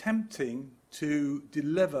is attempting to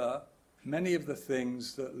deliver many of the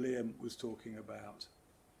things that Liam was talking about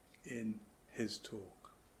in his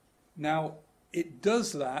talk. Now, it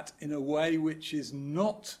does that in a way which is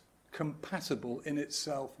not compatible in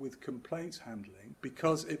itself with complaints handling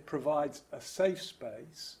because it provides a safe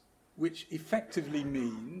space, which effectively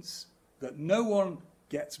means that no one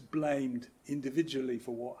gets blamed individually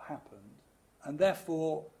for what happened, and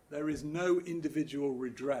therefore there is no individual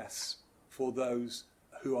redress for those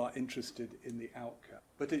who are interested in the outcome.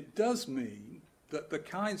 But it does mean that the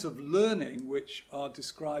kinds of learning which are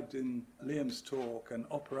described in Liam's talk and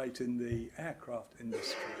operate in the aircraft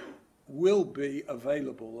industry will be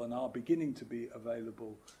available and are beginning to be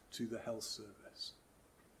available to the health service.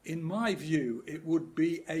 In my view, it would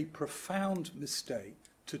be a profound mistake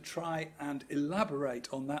to try and elaborate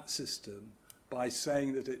on that system by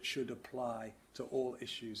saying that it should apply to all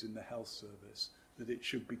issues in the health service, that it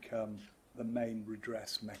should become the main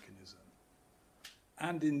redress mechanism.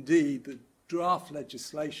 And indeed, the draft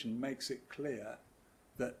legislation makes it clear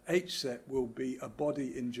that HSET will be a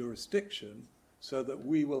body in jurisdiction so that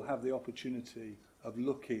we will have the opportunity of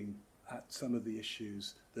looking at some of the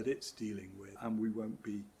issues that it's dealing with, and we won't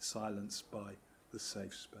be silenced by the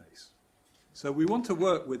safe space. So we want to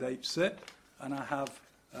work with HSET, and I have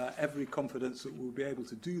every confidence that we'll be able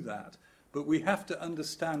to do that, but we have to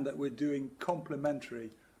understand that we're doing complementary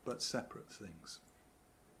but separate things.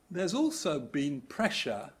 There's also been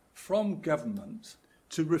pressure from government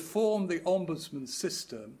to reform the Ombudsman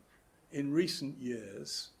system in recent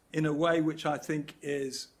years in a way which I think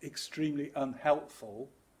is extremely unhelpful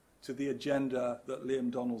to the agenda that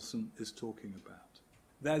Liam Donaldson is talking about.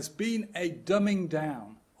 There's been a dumbing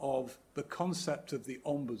down of the concept of the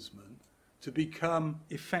Ombudsman to become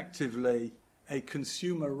effectively a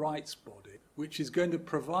consumer rights body, which is going to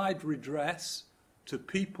provide redress to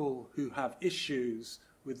people who have issues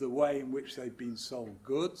with the way in which they've been sold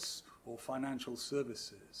goods or financial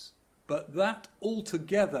services. But that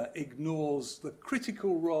altogether ignores the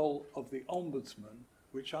critical role of the Ombudsman,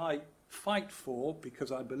 which I fight for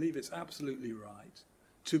because I believe it's absolutely right,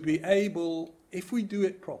 to be able, if we do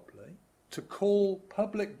it properly, to call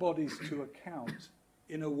public bodies to account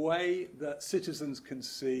in a way that citizens can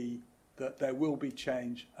see that there will be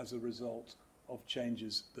change as a result of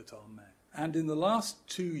changes that are made. And in the last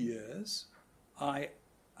 2 years, I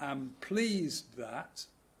am pleased that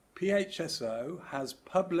PHSO has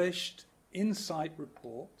published insight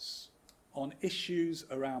reports on issues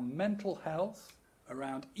around mental health,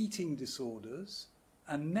 around eating disorders,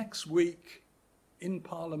 and next week in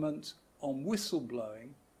Parliament on whistleblowing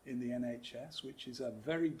in the NHS, which is a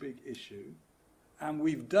very big issue. And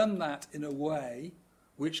we've done that in a way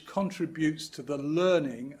which contributes to the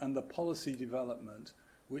learning and the policy development,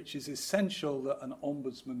 which is essential that an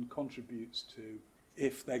ombudsman contributes to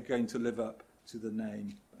if they're going to live up to the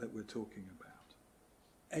name that we're talking about.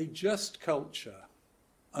 A just culture,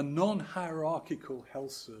 a non-hierarchical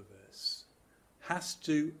health service, has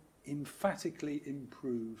to emphatically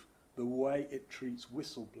improve the way it treats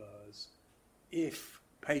whistleblowers if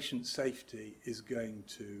patient safety is going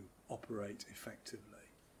to operate effectively.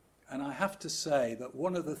 And I have to say that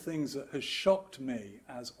one of the things that has shocked me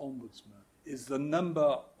as Ombudsman is the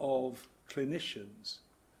number of clinicians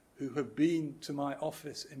who have been to my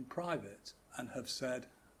office in private and have said,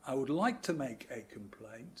 I would like to make a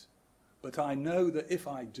complaint, but I know that if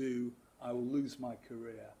I do, I will lose my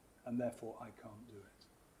career and therefore I can't do it.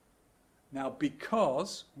 Now,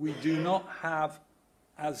 because we do not have,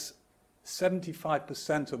 as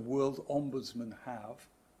 75% of world ombudsmen have,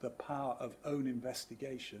 the power of own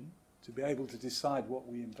investigation to be able to decide what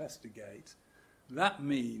we investigate, that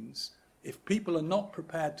means if people are not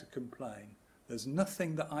prepared to complain, there's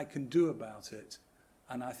nothing that I can do about it,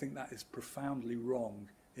 and I think that is profoundly wrong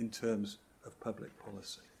in terms of public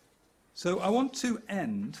policy. So I want to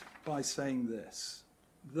end by saying this,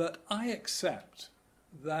 that I accept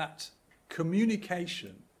that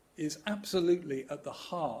communication is absolutely at the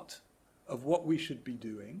heart of what we should be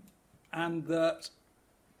doing, and that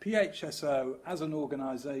PHSO as an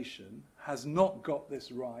organisation has not got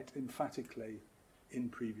this right emphatically in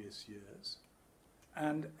previous years.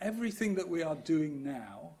 And everything that we are doing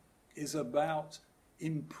now is about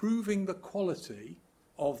improving the quality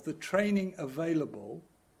of the training available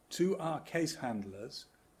to our case handlers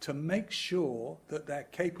to make sure that they're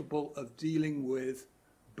capable of dealing with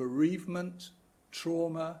bereavement,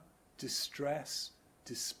 trauma, distress,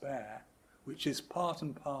 despair, which is part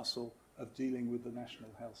and parcel of dealing with the National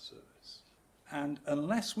Health Service. And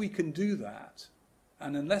unless we can do that,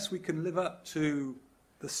 and unless we can live up to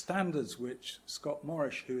the standards which Scott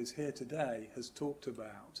Morrish, who is here today, has talked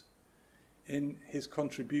about in his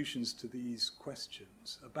contributions to these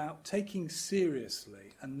questions, about taking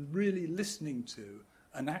seriously and really listening to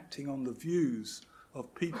and acting on the views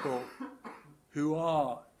of people who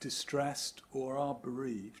are distressed or are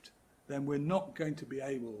bereaved, then we're not going to be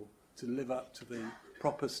able to live up to the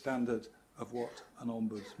proper standard of what an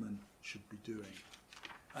ombudsman should be doing.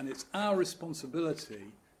 And it's our responsibility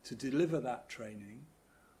to deliver that training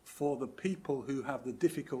for the people who have the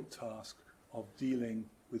difficult task of dealing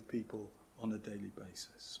with people on a daily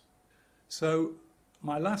basis. So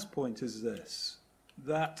my last point is this,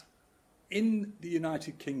 that in the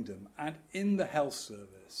United Kingdom and in the health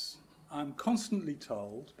service, I'm constantly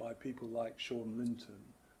told by people like Sean Linton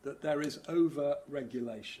that there is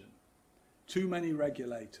over-regulation. Too many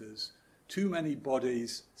regulators, too many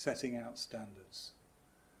bodies setting out standards.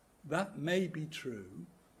 That may be true,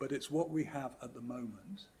 but it's what we have at the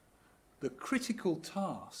moment. The critical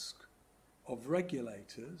task of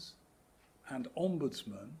regulators and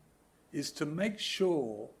ombudsmen is to make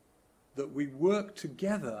sure that we work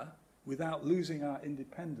together without losing our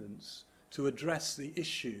independence to address the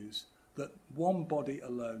issues that one body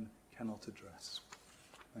alone cannot address.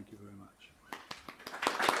 Thank you very much.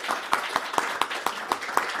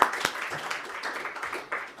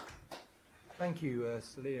 Thank you,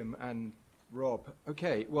 Salim and Rob.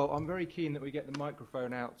 Okay, well, I'm very keen that we get the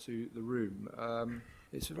microphone out to the room.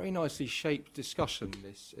 It's a very nicely shaped discussion,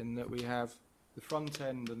 this, in that we have the front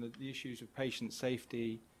end and the issues of patient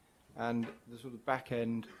safety and the sort of back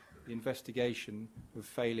end, the investigation of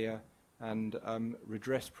failure and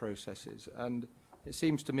redress processes. And it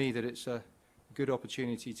seems to me that it's a good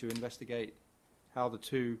opportunity to investigate how the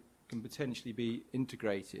two can potentially be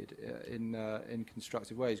integrated in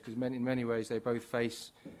constructive ways, because in many ways they both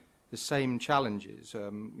face the same challenges,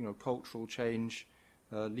 cultural change,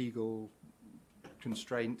 legal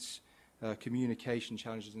constraints, communication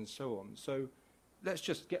challenges, and so on. So let's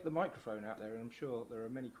just get the microphone out there, and I'm sure there are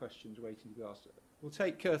many questions waiting to be asked. We'll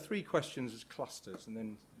take 3 questions as clusters, and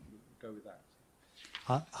then we'll go with that.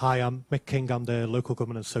 Hi, I'm Mick King. I'm the Local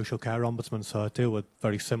Government and Social Care Ombudsman, so I deal with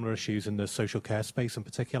very similar issues in the social care space in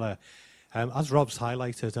particular. As Rob's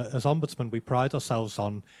highlighted, as Ombudsman, we pride ourselves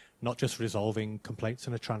on not just resolving complaints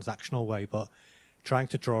in a transactional way, but trying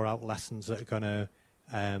to draw out lessons that are going to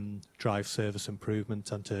drive service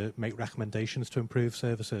improvement and to make recommendations to improve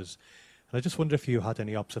services. And I just wonder if you had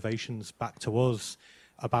any observations back to us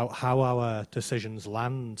about how our decisions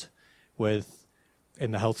land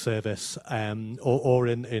in the health service or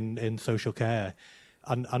in social care,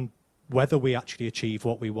 and whether we actually achieve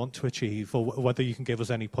what we want to achieve, or whether you can give us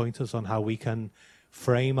any pointers on how we can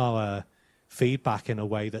frame our feedback in a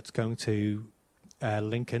way that's going to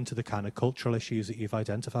link into the kind of cultural issues that you've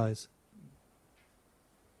identified.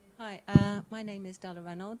 Hi, my name is Della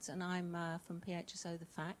Reynolds, and I'm from PHSO The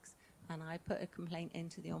Facts, and I put a complaint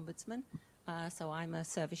into the Ombudsman, so I'm a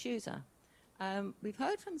service user. We've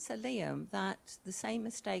heard from Salim that the same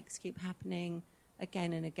mistakes keep happening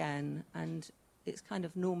again and again, and it's kind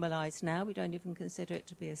of normalised now. We don't even consider it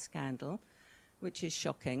to be a scandal, which is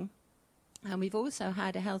shocking. And we've also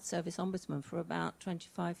had a health service ombudsman for about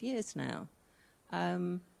 25 years now.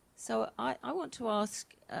 So I want to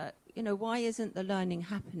ask, why isn't the learning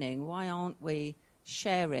happening? Why aren't we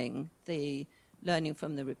sharing the learning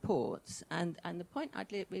from the reports? And the point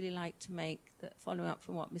I'd really like to make, following up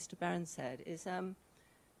from what Mr. Barron said, is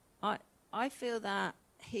I feel that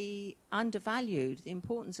he undervalued the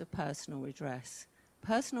importance of personal redress.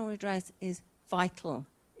 Personal redress is vital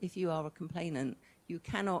if you are a complainant. You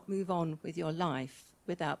cannot move on with your life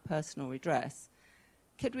without personal redress.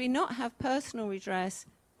 Could we not have personal redress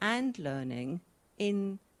and learning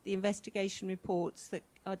in the investigation reports that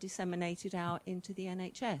are disseminated out into the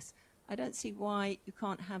NHS? I don't see why you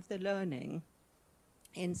can't have the learning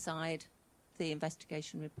inside the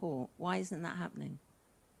investigation report. Why isn't that happening?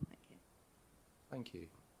 Thank you. Thank you.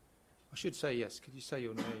 I should say yes. Could you say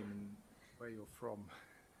your name and where you're from?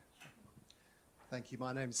 Thank you.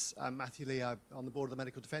 My name's Matthew Lee. I'm on the board of the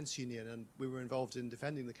Medical Defence Union, and we were involved in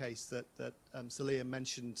defending the case that Sir Liam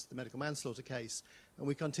mentioned, the medical manslaughter case, and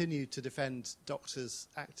we continue to defend doctors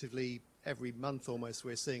actively. Every month almost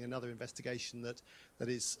we're seeing another investigation that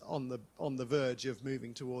is on the verge of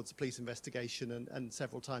moving towards a police investigation, and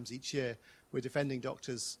several times each year we're defending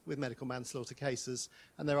doctors with medical manslaughter cases,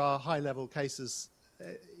 and there are high-level cases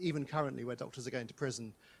even currently where doctors are going to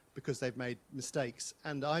prison because they've made mistakes.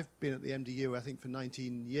 And I've been at the MDU, I think, for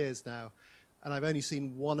 19 years now, and I've only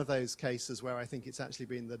seen one of those cases where I think it's actually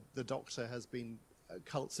been the doctor has been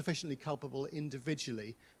sufficiently culpable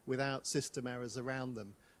individually without system errors around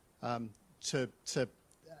them to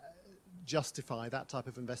justify that type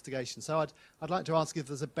of investigation. So I'd like to ask if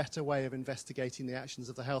there's a better way of investigating the actions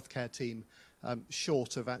of the healthcare team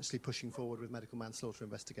short of actually pushing forward with medical manslaughter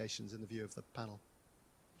investigations in the view of the panel.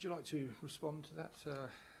 Would you like to respond to that?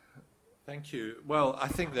 Thank you. Well, I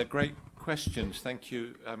think they're great questions. Thank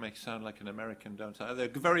you. I make sound like an American, don't I? They're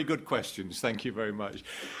very good questions. Thank you very much.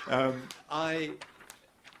 I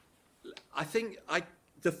think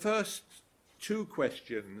the first two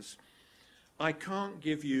questions, I can't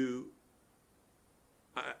give you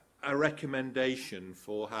a recommendation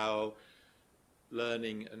for how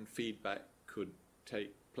learning and feedback could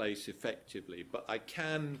take place effectively, but I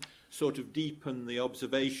can sort of deepen the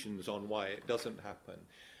observations on why it doesn't happen.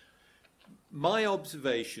 My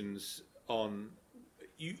observations on,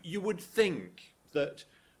 you would think that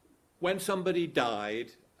when somebody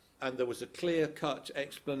died and there was a clear-cut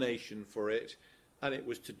explanation for it, and it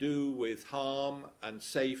was to do with harm and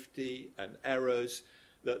safety and errors,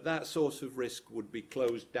 that sort of risk would be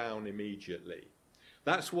closed down immediately.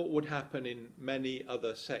 That's what would happen in many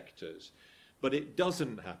other sectors. But it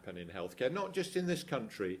doesn't happen in healthcare, not just in this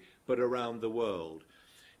country, but around the world.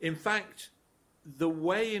 In fact, the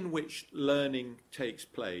way in which learning takes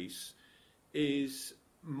place is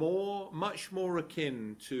much more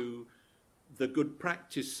akin to the good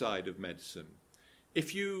practice side of medicine.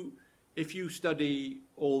 If you study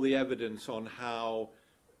all the evidence on how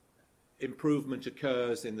improvement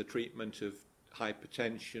occurs in the treatment of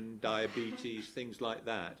hypertension, diabetes, things like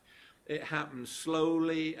that, it happens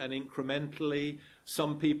slowly and incrementally.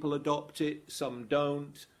 Some people adopt it, some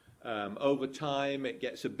don't. Over time, it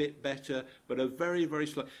gets a bit better, but a very, very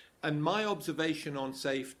slow. And my observation on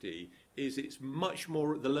safety is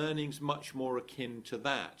the learning's much more akin to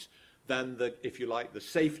that than if you like, the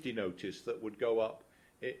safety notice that would go up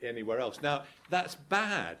anywhere else. Now, that's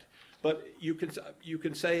bad, but you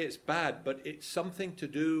can say it's bad, but it's something to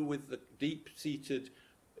do with the deep-seated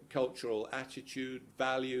cultural attitude,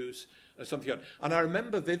 values, and something else. And I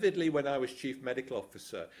remember vividly when I was chief medical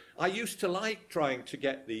officer, I used to like trying to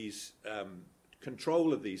get these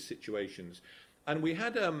control of these situations. And we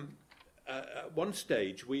had at one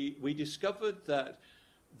stage we discovered that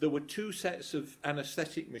there were two sets of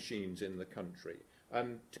anaesthetic machines in the country.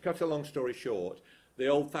 And to cut a long story short, the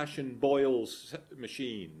old-fashioned Boyle's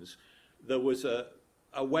machines, there was a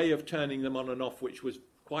way of turning them on and off which was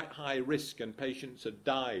quite high risk, and patients had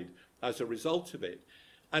died as a result of it.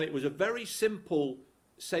 And it was a very simple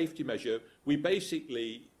safety measure.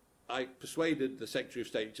 I persuaded the Secretary of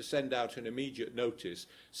State to send out an immediate notice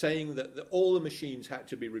saying that all the machines had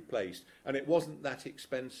to be replaced, and it wasn't that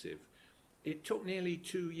expensive. It took nearly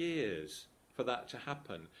 2 years for that to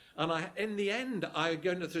happen. And in the end,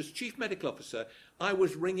 as chief medical officer, I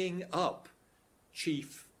was ringing up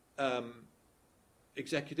chief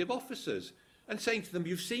executive officers and saying to them,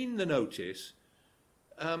 you've seen the notice.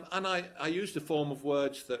 And I used a form of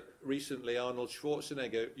words that recently Arnold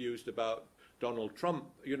Schwarzenegger used about Donald Trump,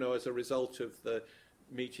 as a result of the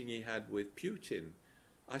meeting he had with Putin.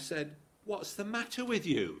 I said, what's the matter with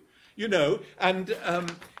you? And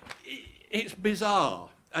it's bizarre.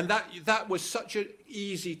 And that was such an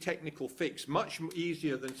easy technical fix, much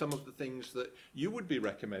easier than some of the things that you would be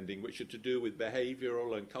recommending, which are to do with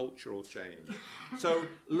behavioural and cultural change. So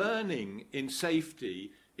learning in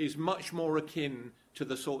safety is much more akin to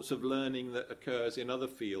the sorts of learning that occurs in other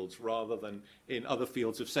fields rather than in other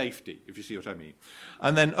fields of safety, if you see what I mean.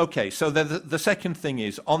 And then, okay, so the second thing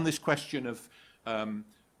is, on this question of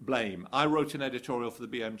blame, I wrote an editorial for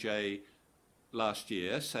the BMJ last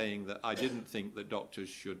year saying that I didn't think that doctors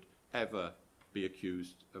should ever be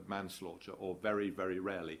accused of manslaughter, or very, very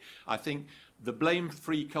rarely. I think the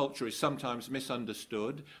blame-free culture is sometimes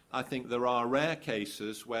misunderstood. I think there are rare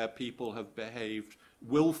cases where people have behaved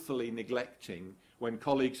willfully neglecting when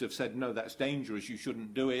colleagues have said, no, that's dangerous, you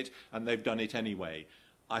shouldn't do it, and they've done it anyway.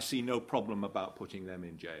 I see no problem about putting them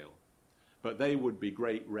in jail. But they would be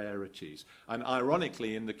great rarities. And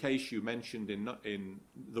ironically, in the case you mentioned in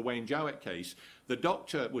the Wayne Jowett case, the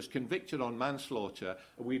doctor was convicted on manslaughter.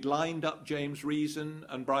 We'd lined up James Reason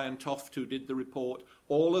and Brian Toft, who did the report.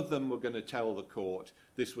 All of them were going to tell the court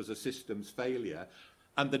this was a systems failure.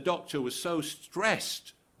 And the doctor was so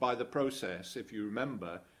stressed by the process, if you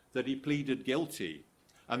remember, that he pleaded guilty.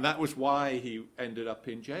 And that was why he ended up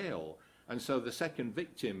in jail. And so the second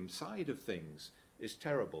victim side of things is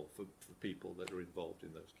terrible for people that are involved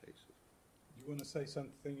in those cases. Do you want to say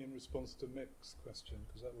something in response to Mick's question?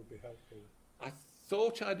 Because that would be helpful. I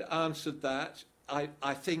thought I'd answered that.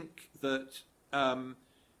 I think that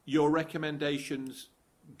your recommendations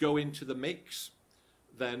go into the mix.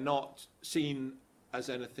 They're not seen as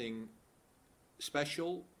anything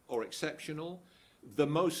special or exceptional. The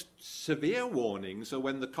most severe warnings are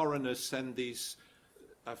when the coroners send these,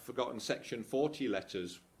 I've forgotten, Section 40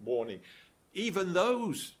 letters warning. Even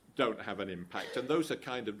those don't have an impact, and those are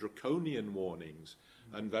kind of draconian warnings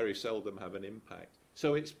and very seldom have an impact.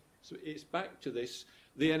 So it's back to this.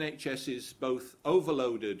 The NHS is both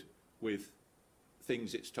overloaded with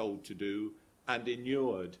things it's told to do and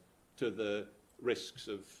inured to the risks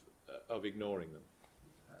of ignoring them.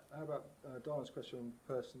 How about Diana's question on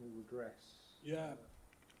personal redress? Yeah,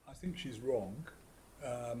 I think she's wrong.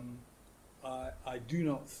 I do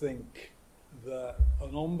not think that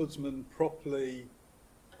an ombudsman properly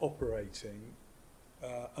operating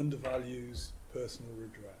undervalues personal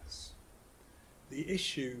redress. The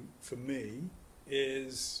issue for me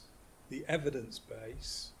is the evidence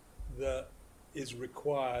base that is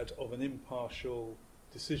required of an impartial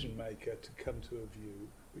decision maker to come to a view,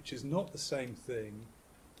 which is not the same thing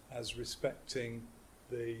as respecting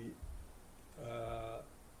the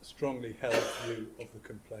strongly held view of the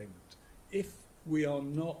complainant. If we are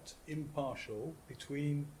not impartial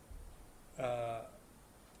between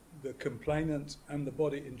the complainant and the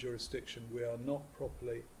body in jurisdiction, we are not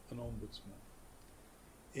properly an ombudsman.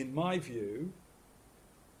 In my view,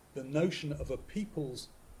 the notion of a people's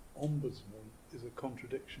ombudsman is a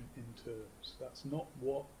contradiction in terms. That's not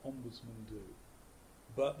what ombudsmen do.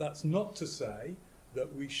 But that's not to say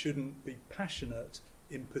that we shouldn't be passionate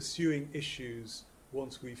in pursuing issues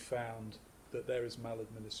once we've found that there is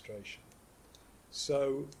maladministration.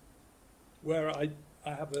 So where I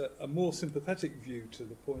have a more sympathetic view to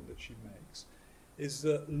the point that she makes is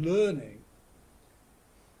that learning,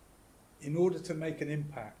 in order to make an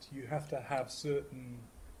impact, you have to have certain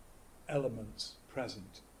elements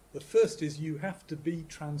present. The first is you have to be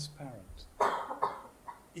transparent.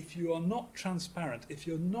 If you are not transparent, if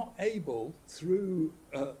you're not able through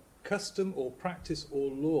custom or practice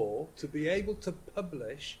or law to be able to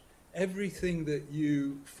publish everything that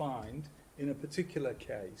you find in a particular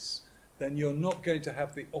case, then you're not going to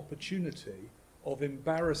have the opportunity of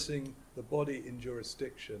embarrassing the body in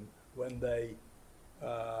jurisdiction when they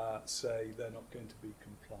say they're not going to be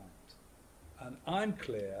compliant. And I'm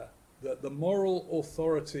clear that the moral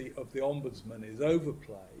authority of the Ombudsman is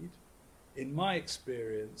overplayed. In my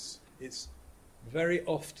experience, it's very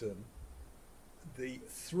often the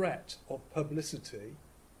threat of publicity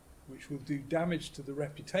which will do damage to the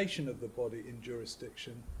reputation of the body in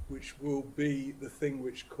jurisdiction, which will be the thing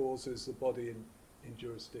which causes the body in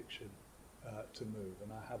jurisdiction to move.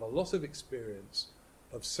 And I have a lot of experience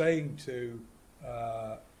of saying to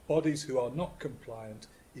bodies who are not compliant,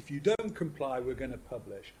 if you don't comply, we're going to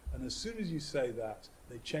publish. And as soon as you say that,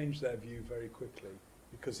 they change their view very quickly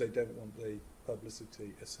because they don't want the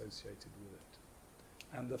publicity associated with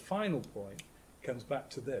it. And the final point comes back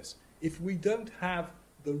to this. If we don't have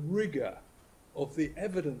the rigour of the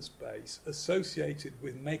evidence base associated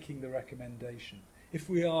with making the recommendation, if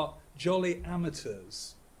we are jolly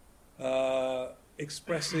amateurs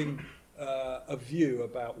expressing a view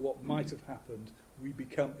about what might have happened, we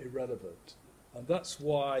become irrelevant. And that's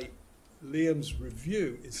why Liam's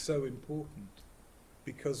review is so important,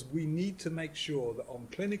 because we need to make sure that on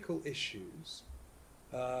clinical issues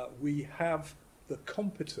we have the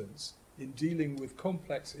competence in dealing with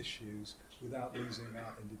complex issues without losing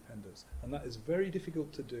our independence. And that is very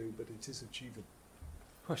difficult to do, but it is achievable.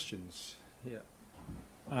 Questions?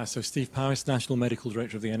 Yeah. So Steve Powis, National Medical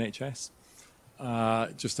Director of the NHS.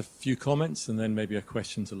 Just a few comments and then maybe a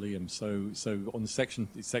question to Liam. So on the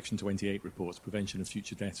Section 28 reports, prevention of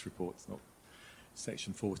future deaths reports, not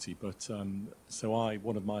Section 40. But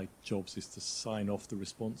one of my jobs is to sign off the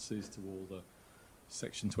responses to all the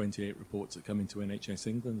Section 28 reports that come into NHS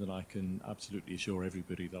England, and I can absolutely assure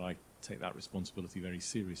everybody that I take that responsibility very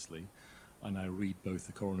seriously. And I read both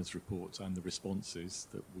the coroner's reports and the responses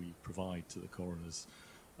that we provide to the coroners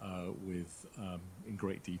in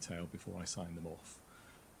great detail before I sign them off.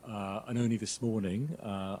 And only this morning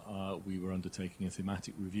we were undertaking a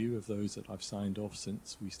thematic review of those that I've signed off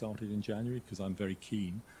since we started in January, because I'm very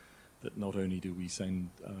keen that not only do we sign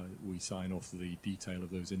off the detail of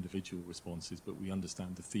those individual responses, but we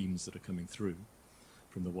understand the themes that are coming through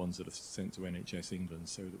from the ones that are sent to NHS England,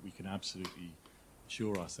 so that we can absolutely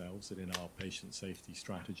assure ourselves that in our patient safety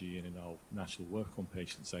strategy and in our national work on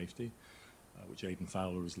patient safety, which Aidan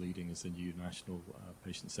Fowler is leading as the new National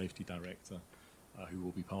Patient Safety Director, who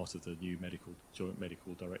will be part of the new joint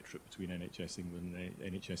medical directorate between NHS England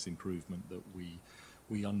and NHS Improvement, that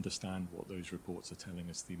we understand what those reports are telling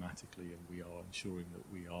us thematically, and we are ensuring that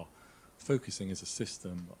we are focusing as a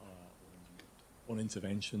system on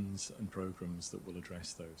interventions and programs that will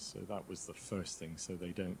address those. So that was the first thing, so they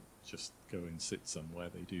don't just go and sit somewhere,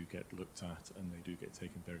 they do get looked at and they do get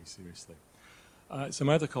taken very seriously. So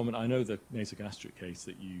my other comment, I know the nasogastric case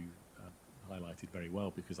that you highlighted very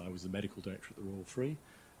well, because I was the medical director at the Royal Free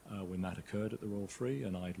when that occurred at the Royal Free,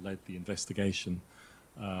 and I led the investigation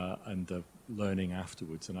and the learning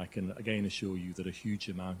afterwards. And I can again assure you that a huge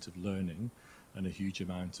amount of learning and a huge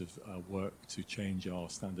amount of work to change our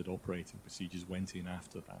standard operating procedures went in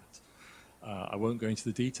after that. I won't go into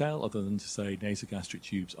the detail other than to say nasogastric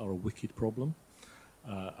tubes are a wicked problem.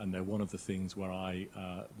 And they're one of the things where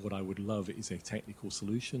what I would love is a technical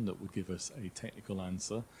solution that would give us a technical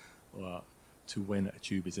answer to when a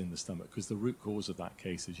tube is in the stomach. Because the root cause of that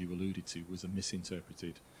case, as you alluded to, was a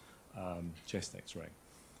misinterpreted chest X-ray.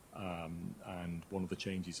 And one of the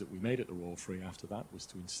changes that we made at the Royal Free after that was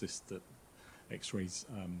to insist that X-rays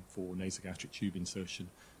for nasogastric tube insertion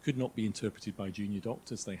could not be interpreted by junior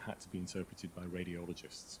doctors, they had to be interpreted by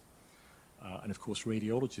radiologists. And of course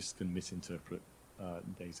radiologists can misinterpret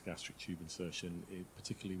nasogastric tube insertion,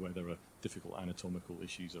 particularly where there are difficult anatomical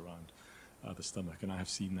issues around the stomach, and I have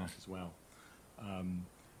seen that as well.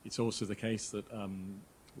 It's also the case that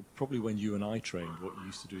probably when you and I trained, what you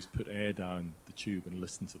used to do is put air down the tube and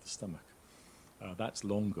listen to the stomach. That's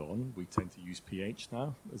long gone. We tend to use pH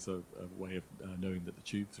now as a way of knowing that the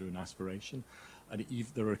tube through an aspiration. And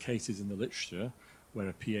there are cases in the literature where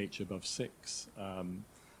a pH above 6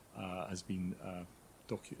 has been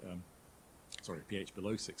pH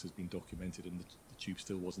below 6 has been documented, and the tube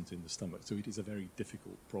still wasn't in the stomach. So it is a very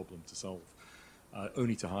difficult problem to solve.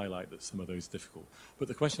 Only to highlight that some of those are difficult. But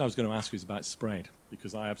the question I was going to ask you is about spread,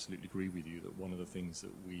 because I absolutely agree with you that one of the things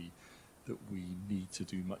that we need to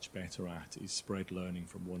do much better at is spread learning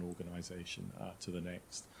from one organisation to the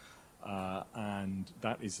next. And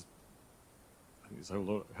that is, I think there's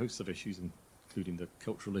a host of issues, including the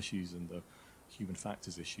cultural issues and the human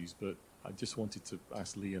factors issues. But I just wanted to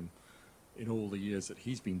ask Liam, in all the years that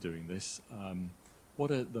he's been doing this, what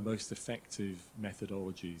are the most effective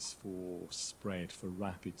methodologies for spread, for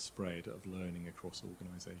rapid spread of learning across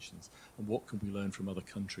organisations? And what can we learn from other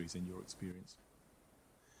countries in your experience?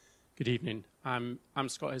 Good evening. I'm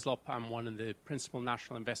Scott Hislop. I'm one of the principal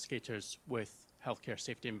national investigators with Healthcare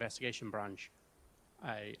Safety Investigation Branch.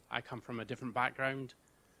 I come from a different background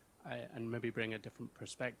and maybe bring a different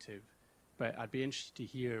perspective. But I'd be interested to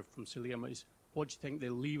hear from Sir Liam, what do you think the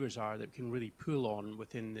levers are that we can really pull on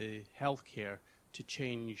within the healthcare to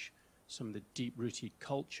change some of the deep-rooted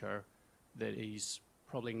culture that is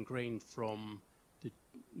probably ingrained from the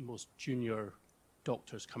most junior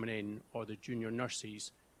doctors coming in or the junior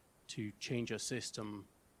nurses, to change a system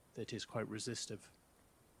that is quite resistive?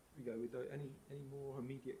 We go with any more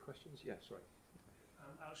immediate questions? Yes, right.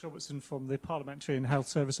 Alex Robertson from the Parliamentary and Health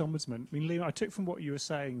Service Ombudsman. I mean, Liam, I took from what you were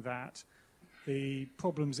saying that the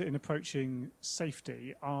problems in approaching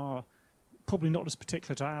safety are probably not as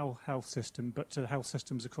particular to our health system, but to health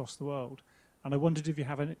systems across the world. And I wondered if you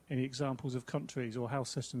have any examples of countries or health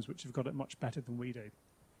systems which have got it much better than we do.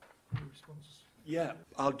 Any responses? Yeah,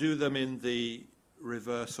 I'll do them in the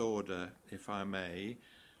reverse order, if I may.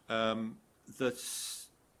 The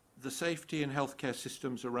safety in healthcare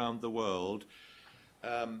systems around the world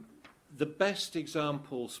The best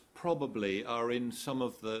examples probably are in some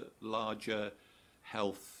of the larger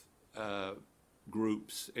health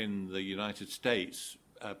groups in the United States,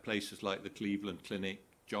 places like the Cleveland Clinic,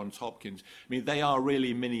 Johns Hopkins. I mean, they are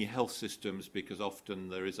really mini health systems because often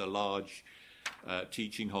there is a large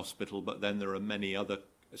teaching hospital, but then there are many other,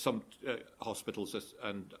 some hospitals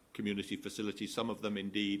and community facilities, some of them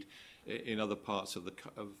indeed in other parts of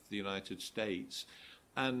the United States.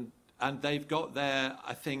 And they've got there,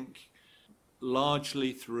 I think,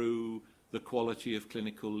 largely through the quality of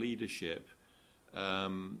clinical leadership.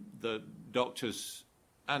 The doctors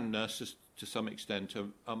and nurses, to some extent,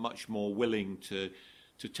 are much more willing to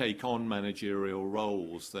take on managerial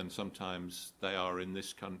roles than sometimes they are in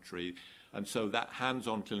this country. And so that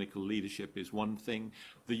hands-on clinical leadership is one thing.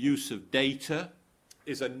 The use of data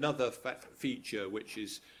is another feature which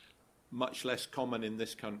is much less common in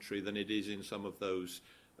this country than it is in some of those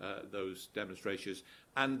demonstrations.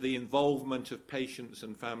 And the involvement of patients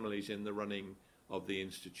and families in the running of the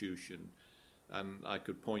institution. And I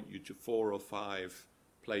could point you to 4 or 5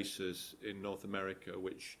 places in North America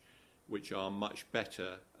which are much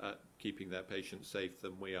better at keeping their patients safe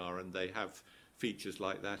than we are, and they have features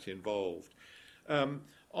like that involved.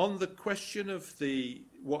 On the question of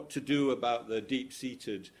what to do about the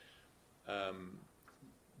deep-seated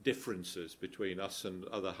differences between us and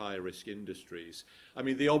other high-risk industries, I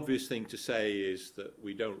mean, the obvious thing to say is that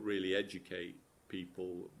we don't really educate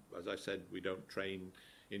people. As I said, we don't train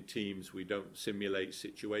in teams, we don't simulate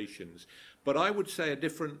situations. But I would say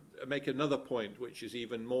make another point which is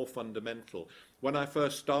even more fundamental. When I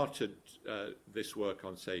first started this work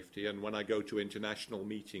on safety, and when I go to international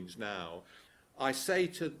meetings now, I say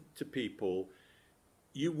to people,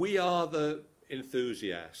 we are the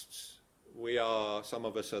enthusiasts. Some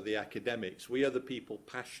of us are the academics. We are the people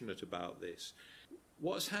passionate about this.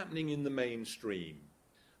 What's happening in the mainstream?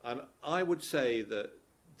 And I would say that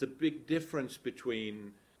the big difference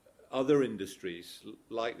between other industries,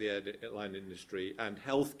 like the airline industry and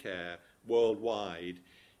healthcare worldwide,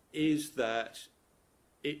 is that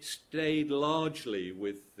it stayed largely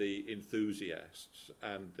with the enthusiasts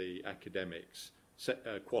and the academics,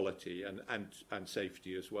 quality and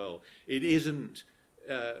safety as well. It isn't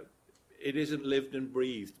lived and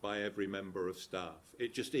breathed by every member of staff.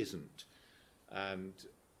 It just isn't. And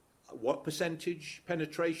what percentage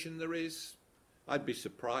penetration there is, I'd be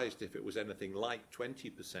surprised if it was anything like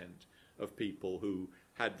 20% of people who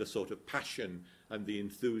had the sort of passion and the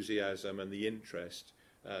enthusiasm and the interest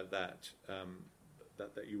that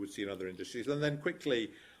you would see in other industries. And then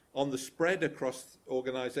quickly, on the spread across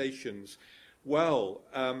organizations, well,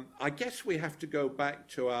 I guess we have to go back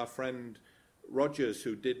to our friend Rogers,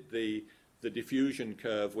 who did the diffusion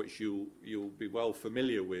curve, which you'll be well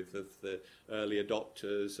familiar with, of the early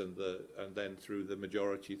adopters and then through the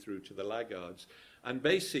majority through to the laggards. And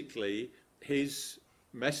basically, his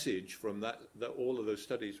message from that all of those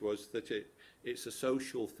studies was that it's a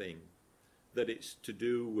social thing, that it's to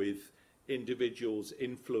do with individuals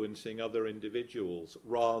influencing other individuals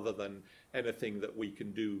rather than anything that we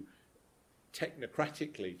can do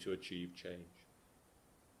technocratically to achieve change.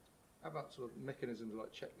 How about sort of mechanisms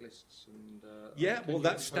like checklists and...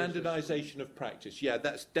 that's standardization of practice. Yeah,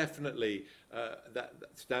 that's definitely, that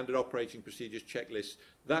standard operating procedures checklist,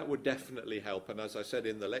 that would definitely help. And as I said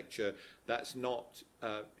in the lecture, that's not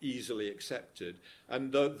easily accepted.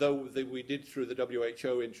 And though we did, through the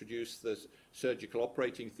WHO, introduce the surgical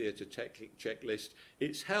operating theatre checklist,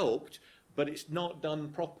 it's helped, but it's not done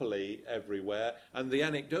properly everywhere. And the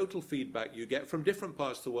anecdotal feedback you get from different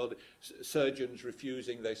parts of the world, surgeons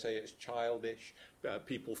refusing, they say it's childish,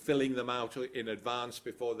 people filling them out in advance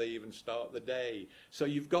before they even start the day. So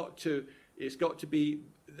it's got to be,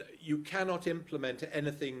 you cannot implement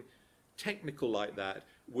anything technical like that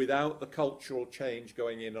without the cultural change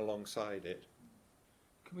going in alongside it.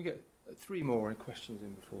 Can we get 3 more questions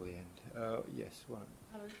in before the end? Yes, one.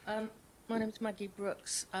 Hello. My name is Maggie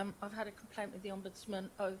Brooks. I've had a complaint with the Ombudsman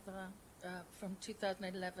over from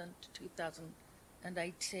 2011 to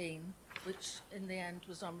 2018, which in the end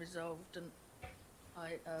was unresolved, and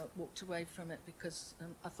I walked away from it because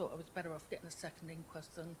I thought I was better off getting a second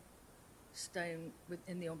inquest than staying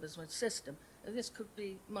within the Ombudsman system. This could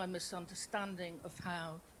be my misunderstanding of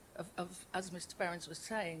how, as Mr. Behrens was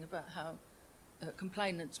saying, about how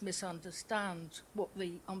complainants misunderstand what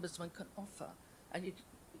the Ombudsman can offer. And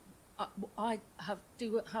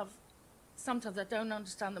sometimes I don't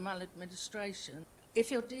understand the maladministration. If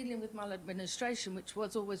you're dealing with maladministration, which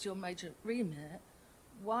was always your major remit,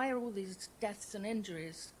 why are all these deaths and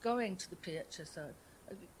injuries going to the PHSO?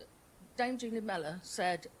 Dame Julie Mellor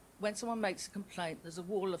said, when someone makes a complaint, there's a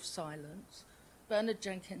wall of silence. Bernard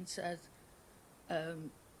Jenkins said,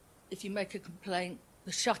 if you make a complaint,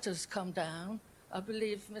 the shutters come down. I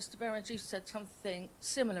believe, Mr. Berens, you said something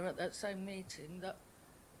similar at that same meeting, that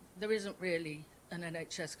there isn't really an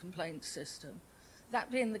NHS complaint system.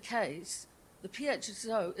 That being the case, the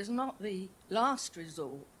PHSO is not the last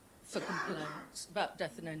resort for complaints about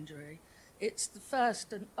death and injury. It's the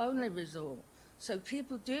first and only resort. So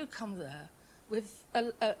people do come there with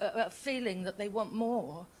a feeling that they want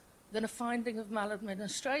more than a finding of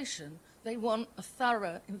maladministration. They want a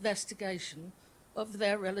thorough investigation of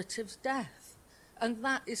their relative's death. And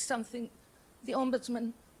that is something the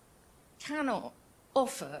Ombudsman cannot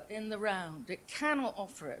offer in the round. It cannot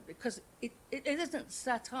offer it because it isn't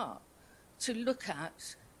set up to look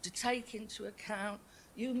at, to take into account.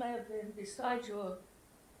 You may have been beside your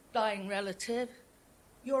dying relative.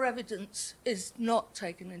 Your evidence is not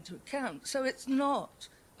taken into account. So it's not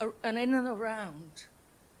an in and around.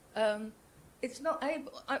 It's not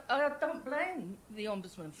able. I don't blame the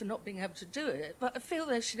Ombudsman for not being able to do it, but I feel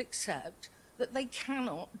they should accept that they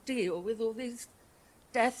cannot deal with all these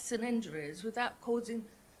deaths and injuries without causing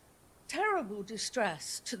terrible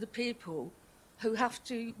distress to the people who have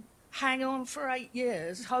to hang on for 8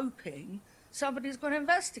 years hoping somebody's going to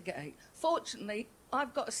investigate. Fortunately,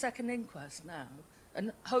 I've got a second inquest now,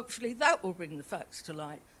 and hopefully that will bring the facts to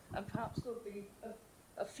light, and perhaps there'll be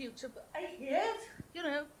a future. But 8 years? You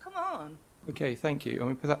know, come on. Okay, thank you. I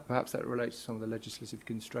mean, perhaps that relates to some of the legislative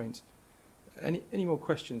constraints. Any more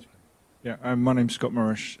questions? Yeah, my name's Scott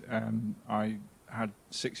Morris. I had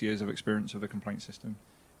 6 years of experience of the complaint system.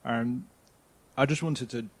 I just wanted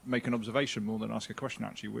to make an observation more than ask a question,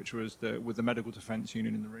 actually, which was that with the Medical Defence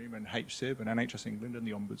Union in the room and HSIB and NHS England and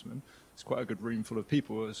the Ombudsman, it's quite a good room full of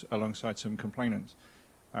people alongside some complainants.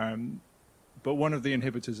 But one of the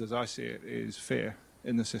inhibitors, as I see it, is fear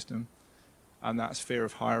in the system. And that's fear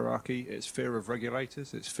of hierarchy, it's fear of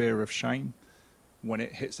regulators, it's fear of shame when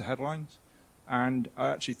it hits the headlines. And I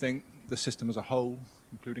actually think the system as a whole,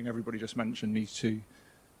 including everybody just mentioned, needs to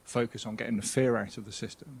focus on getting the fear out of the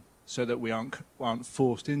system so that we aren't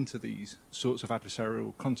forced into these sorts of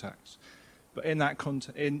adversarial contacts. But in that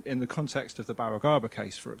in the context of the Barragaba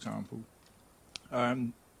case, for example,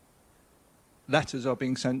 letters are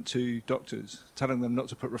being sent to doctors telling them not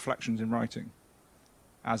to put reflections in writing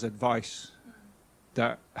as advice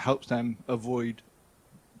that helps them avoid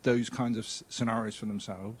those kinds of scenarios for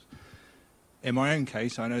themselves. In my own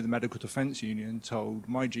case, I know the Medical Defence Union told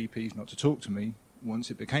my GPs not to talk to me once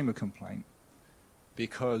it became a complaint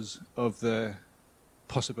because of the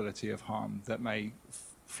possibility of harm that may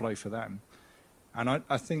flow for them. And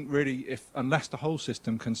I think really, unless the whole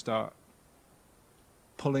system can start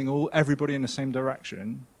pulling everybody in the same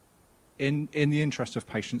direction, in the interest of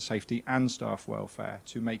patient safety and staff welfare,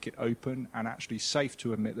 to make it open and actually safe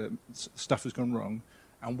to admit that stuff has gone wrong,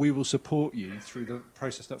 and we will support you through the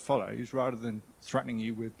process that follows, rather than threatening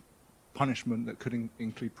you with punishment that could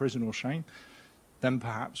include prison or shame, then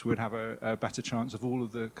perhaps we'd have a better chance of all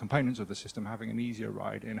of the components of the system having an easier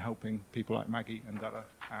ride in helping people like Maggie and Della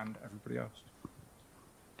and everybody else.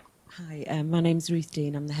 Hi, my name's Ruth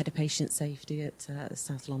Dean. I'm the head of patient safety at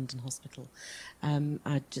South London Hospital.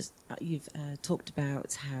 You've talked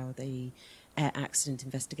about how the air accident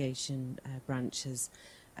investigation branch has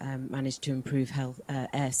managed to improve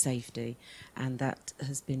air safety, and that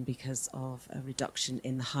has been because of a reduction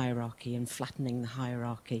in the hierarchy and flattening the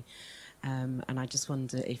hierarchy. And I just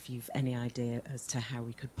wonder if you've any idea as to how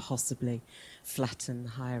we could possibly flatten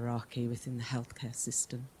the hierarchy within the healthcare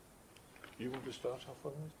system. Do you want to start off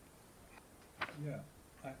on this? Yeah,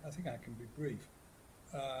 I think I can be brief.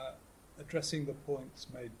 Addressing the points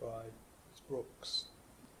made by Ms. Brooks,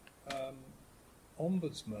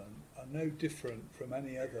 ombudsmen are no different from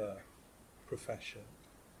any other profession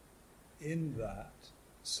in that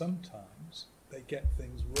sometimes they get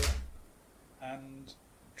things wrong, and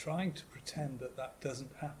trying to pretend that that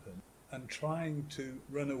doesn't happen and trying to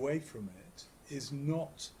run away from it is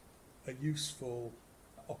not a useful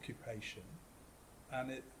occupation.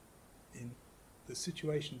 And in the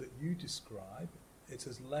situation that you describe, it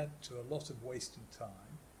has led to a lot of wasted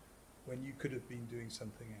time when you could have been doing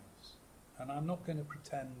something else. And I'm not going to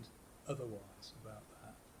pretend otherwise about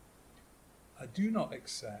that. I do not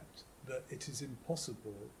accept that it is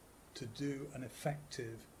impossible to do an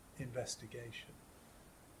effective investigation.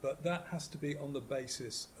 But that has to be on the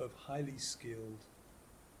basis of highly skilled,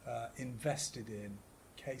 invested in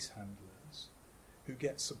case handlers who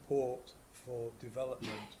get support for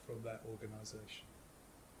development from their organisation.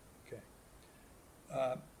 Okay.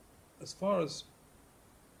 As far as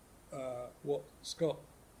what Scott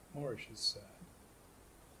Morris has said,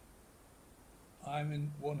 I'm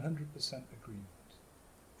in 100% agreement.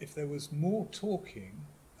 if there was more talking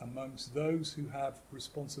amongst those who have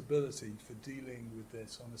responsibility for dealing with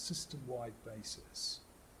this on a system-wide basis,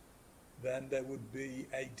 then there would be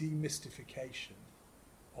a demystification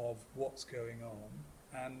of what's going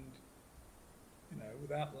on. And, you know,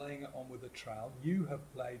 without laying it on with a trowel, you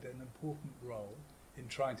have played an important role in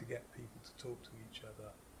trying to get people to talk to each other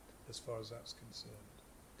as far as that's concerned.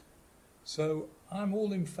 So I'm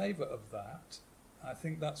all in favour of that. I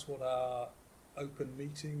think that's what our open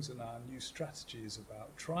meetings and our new strategy is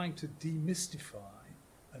about, trying to demystify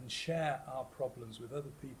and share our problems with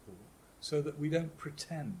other people so that we don't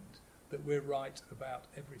pretend that we're right about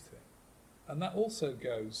everything. And that also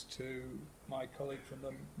goes to my colleague from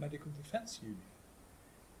the Medical Defence Union.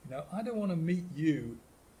 You know, I don't want to meet you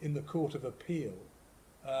in the Court of Appeal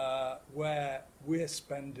where we're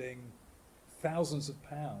spending thousands of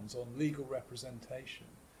pounds on legal representation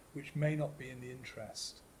which may not be in the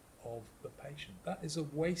interest of the patient. That is a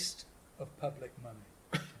waste of public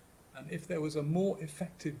money. And if there was a more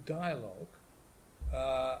effective dialogue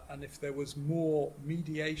and if there was more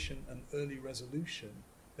mediation and early resolution,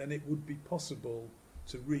 then it would be possible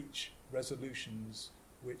to reach resolutions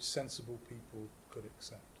which sensible people could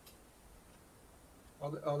accept.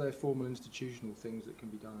 Are there formal institutional things that can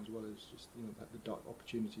be done as well as just, you know, the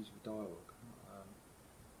opportunities for dialogue?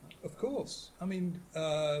 Of course. I mean,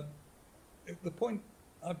 the point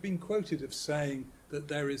I've been quoted of saying that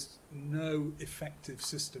there is no effective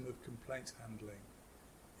system of complaints handling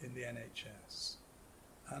in the NHS.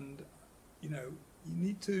 And, you know, you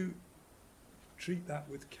need to treat that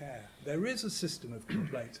with care. There is a system of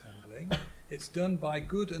complaints handling. It's done by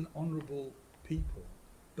good and honourable people,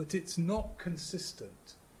 but it's not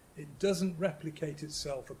consistent. It doesn't replicate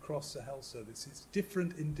itself across the health service. It's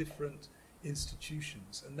different in different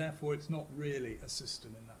institutions, and therefore it's not really a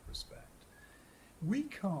system in that respect. We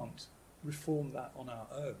can't reform that on our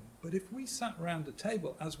own, but if we sat round a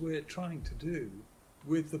table, as we're trying to do,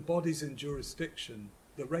 with the bodies in jurisdiction,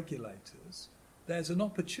 the regulators, there's an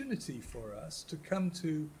opportunity for us to come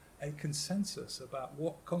to a consensus about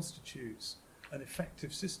what constitutes an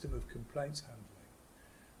effective system of complaints handling,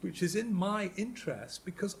 which is in my interest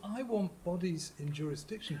because I want bodies in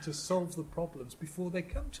jurisdiction to solve the problems before they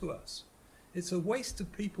come to us. It's a waste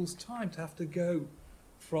of people's time to have to go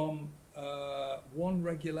from one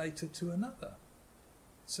regulator to another.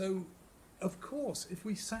 So, of course, if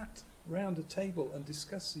we sat round a table and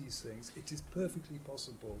discussed these things, it is perfectly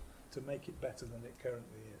possible to make it better than it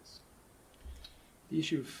currently is. The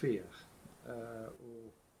issue of fear,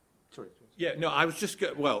 sorry. Yeah, no, I was just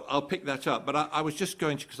well, I'll pick that up, but I was just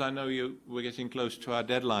going to, because I know we're getting close to our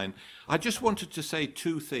deadline. I just wanted to say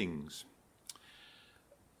two things.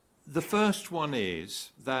 The first one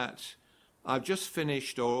is that I've just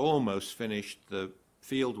finished, or almost finished, the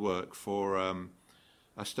field work for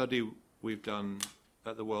a study we've done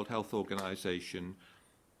at the World Health Organization,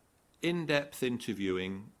 in-depth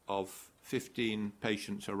interviewing of 15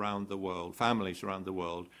 patients around the world, families around the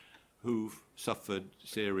world, who've suffered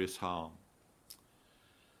serious harm.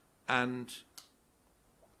 And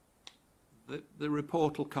the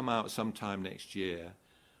report will come out sometime next year,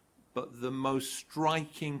 but the most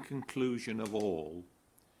striking conclusion of all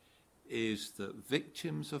is that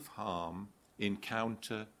victims of harm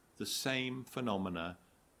encounter the same phenomena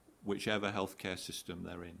whichever healthcare system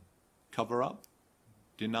they're in. Cover-up,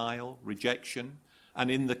 denial, rejection,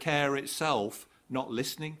 and in the care itself, not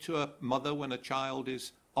listening to a mother when a child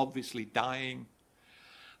is obviously dying.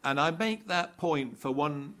 And I make that point for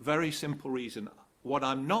one very simple reason. What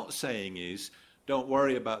I'm not saying is, don't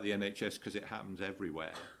worry about the NHS because it happens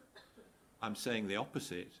everywhere. I'm saying the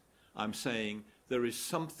opposite. I'm saying there is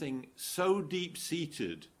something so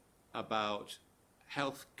deep-seated about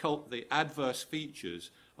the adverse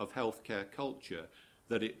features of healthcare culture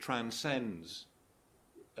that it transcends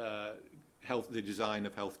the design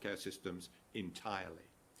of healthcare systems entirely.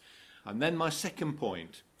 And then my second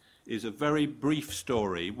point is a very brief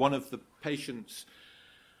story. One of the patients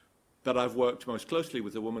that I've worked most closely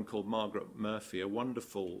with, a woman called Margaret Murphy, a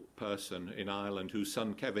wonderful person in Ireland whose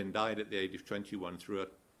son Kevin died at the age of 21 through a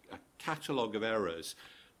catalogue of errors,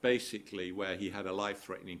 basically where he had a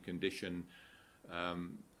life-threatening condition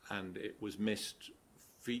and it was missed,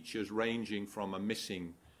 features ranging from a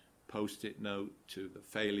missing post-it note to the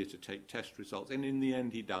failure to take test results. And in the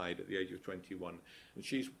end, he died at the age of 21. And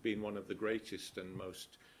she's been one of the greatest and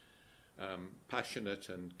most passionate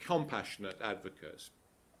and compassionate advocates.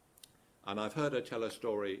 And I've heard her tell her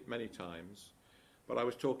story many times, but I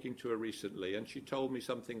was talking to her recently and she told me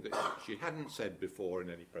something that she hadn't said before in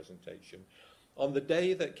any presentation. On the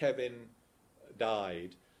day that Kevin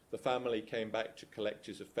died, the family came back to collect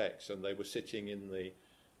his effects and they were sitting in the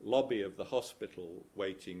lobby of the hospital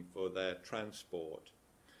waiting for their transport.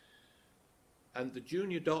 And the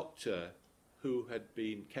junior doctor who had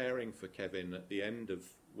been caring for Kevin at the end of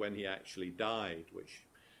when he actually died, which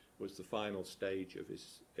was the final stage of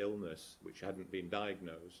his illness, which hadn't been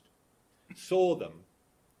diagnosed, saw them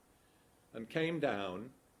and came down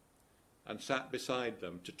and sat beside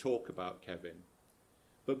them to talk about Kevin.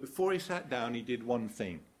 But before he sat down, he did one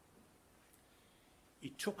thing. He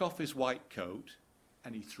took off his white coat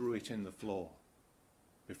and he threw it in the floor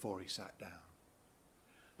before he sat down.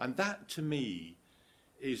 And that, to me,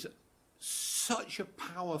 is such a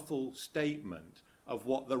powerful statement of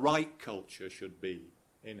what the right culture should be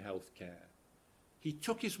in healthcare. He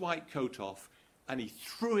took his white coat off and he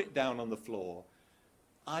threw it down on the floor.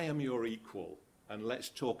 I am your equal, and let's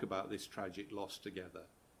talk about this tragic loss together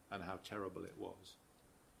and how terrible it was.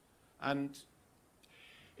 And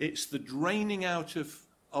it's the draining out of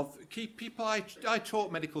key people. I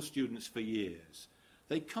taught medical students for years.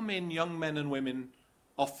 They come in, young men and women,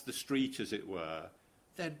 off the street, as it were.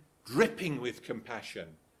 They're dripping with compassion.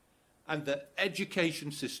 And the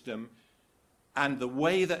education system and the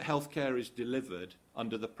way that healthcare is delivered,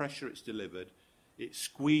 under the pressure it's delivered, it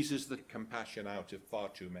squeezes the compassion out of far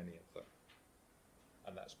too many of them.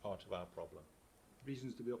 And that's part of our problem.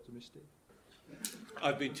 Reasons to be optimistic?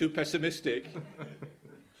 I've been too pessimistic.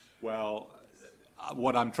 Well,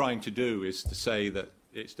 what I'm trying to do is to say that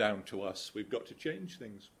it's down to us. We've got to change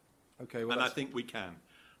things. Okay, well, and I think we can.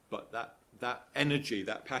 But that energy,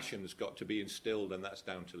 that passion has got to be instilled, and that's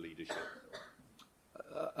down to leadership.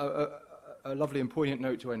 A lovely and poignant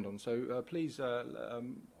note to end on. So please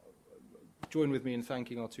join with me in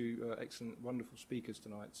thanking our two excellent, wonderful speakers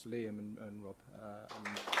tonight, Liam and Rob.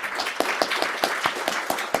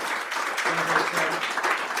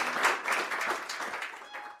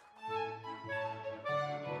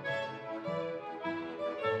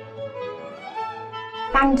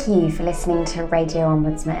 Thank you for listening to Radio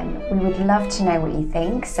Ombudsman. We would love to know what you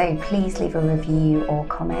think, so please leave a review or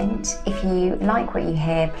comment. If you like what you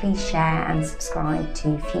hear, please share and subscribe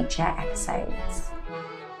to future episodes.